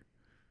teaser.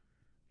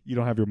 You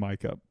don't have your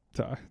mic up,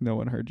 Ty. No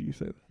one heard you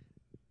say that.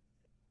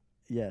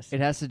 Yes.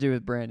 It has to do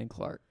with Brandon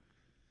Clark.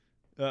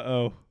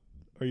 Uh-oh.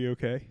 Are you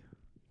okay?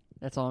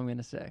 That's all I'm going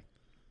to say.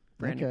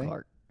 Brandon Okay.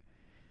 Clark.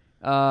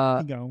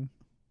 Go.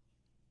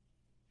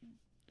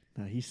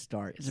 No, he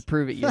starts. It's a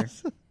prove it year.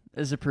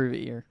 It's a prove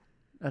it year.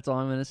 That's all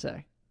I'm going to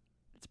say.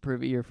 It's a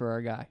prove it year for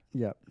our guy.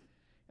 Yep.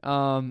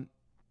 All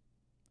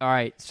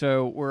right,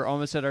 so we're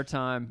almost at our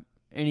time.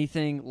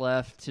 Anything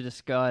left to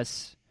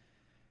discuss?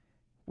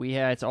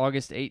 It's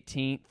August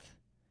 18th.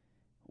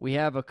 We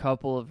have a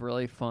couple of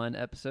really fun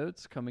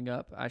episodes coming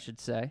up, I should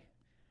say.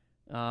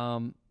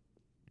 I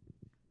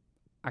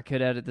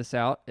could edit this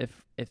out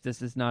if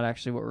this is not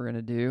actually what we're going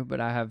to do, but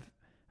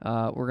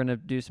we're going to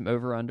do some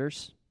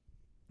over-unders.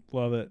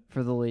 Love it.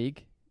 For the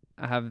league.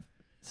 I have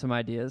some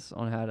ideas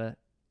on how to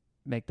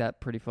make that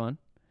pretty fun.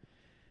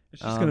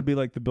 It's just going to be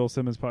like the Bill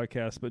Simmons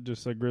podcast, but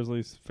just a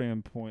Grizzlies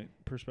fan point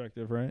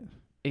perspective, right?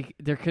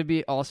 There could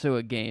be also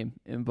a game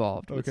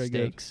involved with Okay,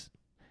 stakes.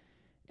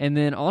 Good. And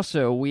then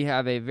also we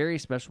have a very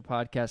special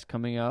podcast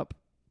coming up,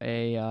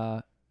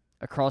 a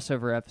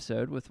crossover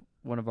episode with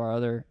one of our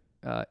other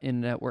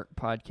in-network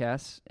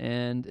podcasts,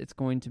 and it's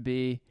going to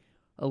be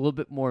a little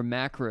bit more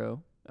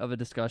macro of a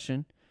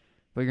discussion,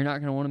 but you're not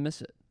going to want to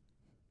miss it.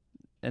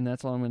 And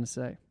that's all I'm going to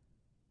say.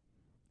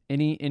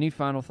 Any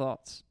final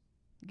thoughts,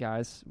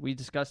 guys? We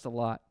discussed a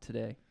lot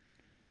today.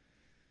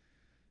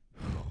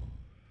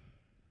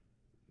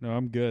 No,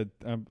 I'm good.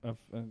 I'm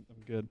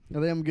good. I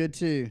think I'm good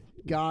too.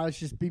 Guys,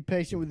 just be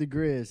patient with the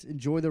Grizz.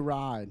 Enjoy the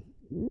ride.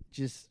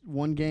 Just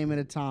one game at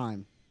a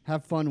time.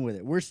 Have fun with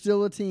it. We're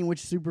still a team,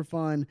 which is super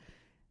fun.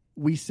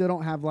 we still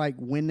don't have like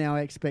win now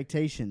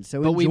expectations.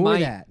 So but enjoy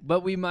that.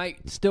 But we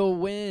might still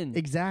win.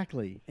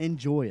 Exactly.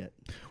 Enjoy it.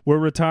 We're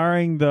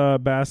retiring the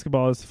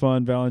Basketball is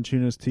Fun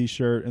Valanciunas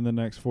t-shirt in the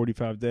next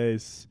 45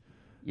 days.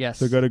 Yes.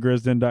 So go to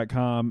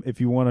grizzden.com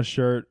if you want a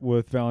shirt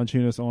with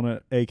Valanciunas on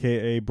it,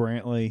 a.k.a.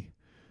 Brantley.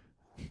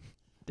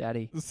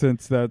 Daddy.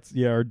 Since that's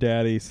or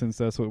daddy, since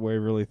that's what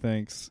Waverly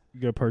thinks.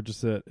 Go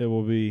purchase it. It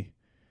will be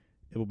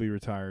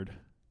retired.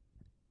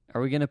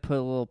 Are we gonna put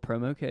a little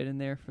promo code in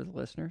there for the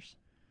listeners?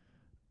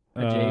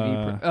 A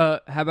JV.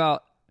 How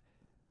about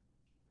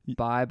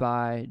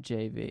bye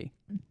JV?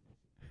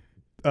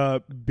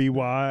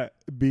 BUY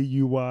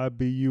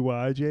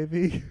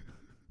JV.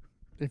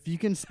 If you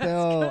can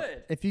spell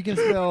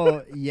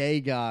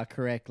Jaeger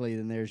correctly,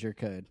 then there's your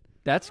code.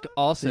 That's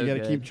also so you got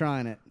to good. keep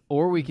trying it.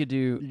 Or we could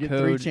do you get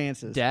code 3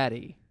 chances.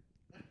 Daddy.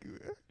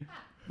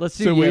 Let's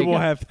do So Jaeger. we will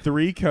have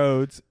 3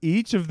 codes.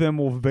 Each of them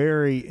will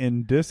vary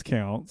in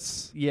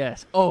discounts.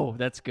 Yes. Oh,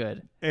 that's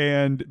good.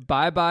 And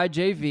bye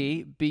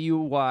JV,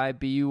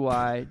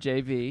 BUY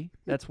JV.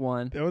 That's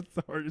one.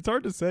 It's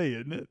hard to say,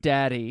 isn't it?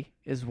 Daddy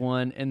is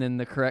one, and then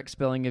the correct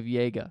spelling of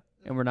Jaeger.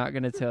 And we're not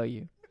going to tell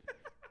you.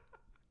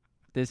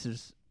 This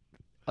is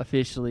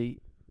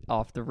officially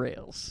off the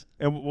rails.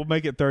 And we'll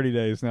make it 30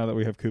 days now that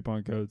we have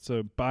coupon codes.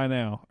 So buy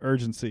now.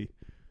 Urgency.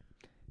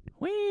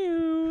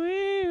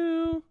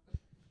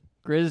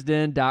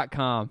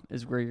 Grizzden.com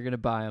is where you're going to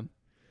buy them.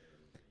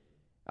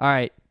 All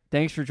right.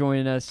 Thanks for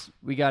joining us.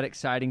 We got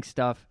exciting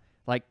stuff.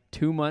 Like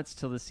 2 months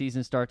till the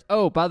season starts.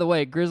 Oh, by the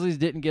way, Grizzlies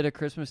didn't get a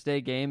Christmas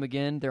Day game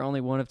again. They're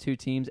only one of 2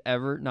 teams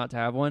ever not to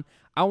have one.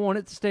 I want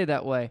it to stay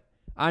that way.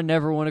 I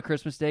never want a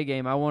Christmas Day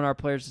game. I want our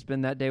players to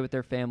spend that day with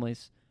their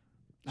families.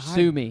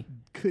 Sue me.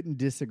 Couldn't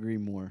disagree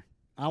more.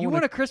 You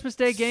want a Christmas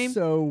Day game?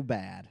 So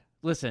bad.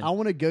 Listen. I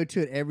want to go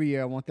to it every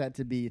year. I want that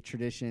to be a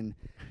tradition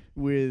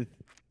with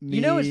me.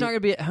 You know it's not going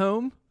to be at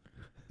home?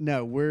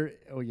 No,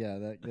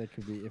 that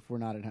could be if we're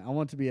not at home. I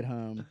want it to be at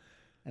home,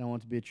 and I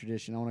want it to be a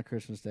tradition. I want a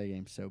Christmas Day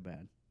game so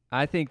bad.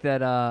 I think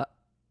that I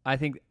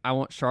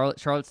want Charlotte.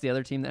 Charlotte's the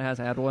other team that has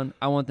had one.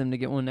 I want them to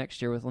get one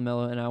next year with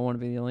LaMelo, and I want to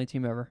be the only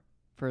team ever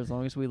for as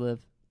long as we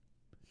live.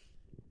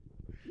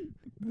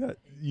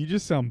 You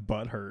just sound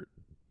butthurt.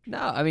 No,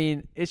 I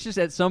mean, it's just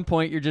at some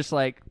point you're just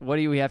like, what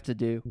do we have to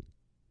do?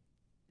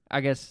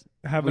 I guess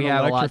have we an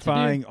have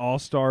electrifying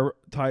all-star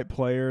type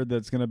player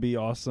that's going to be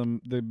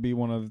awesome. They'd be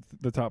one of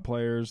the top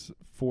players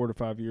 4 to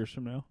 5 years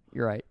from now.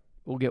 You're right.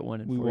 We'll get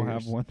one in 4 years. We will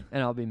have one.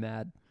 And I'll be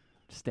mad.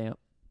 Stamp.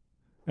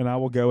 And I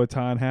will go with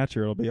Ty and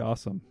Hatcher. It'll be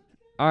awesome.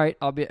 All right.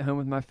 I'll be at home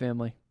with my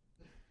family.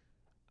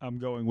 I'm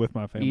going with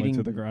my family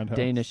to the Grindhouse.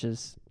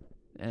 Danishes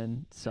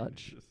and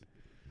such.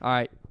 All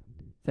right.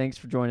 Thanks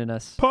for joining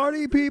us.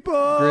 Party people!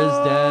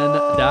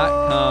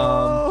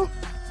 Grizzden.com.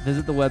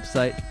 Visit the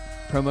website.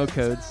 Promo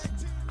codes.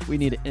 We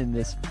need to end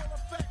this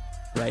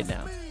right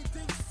now.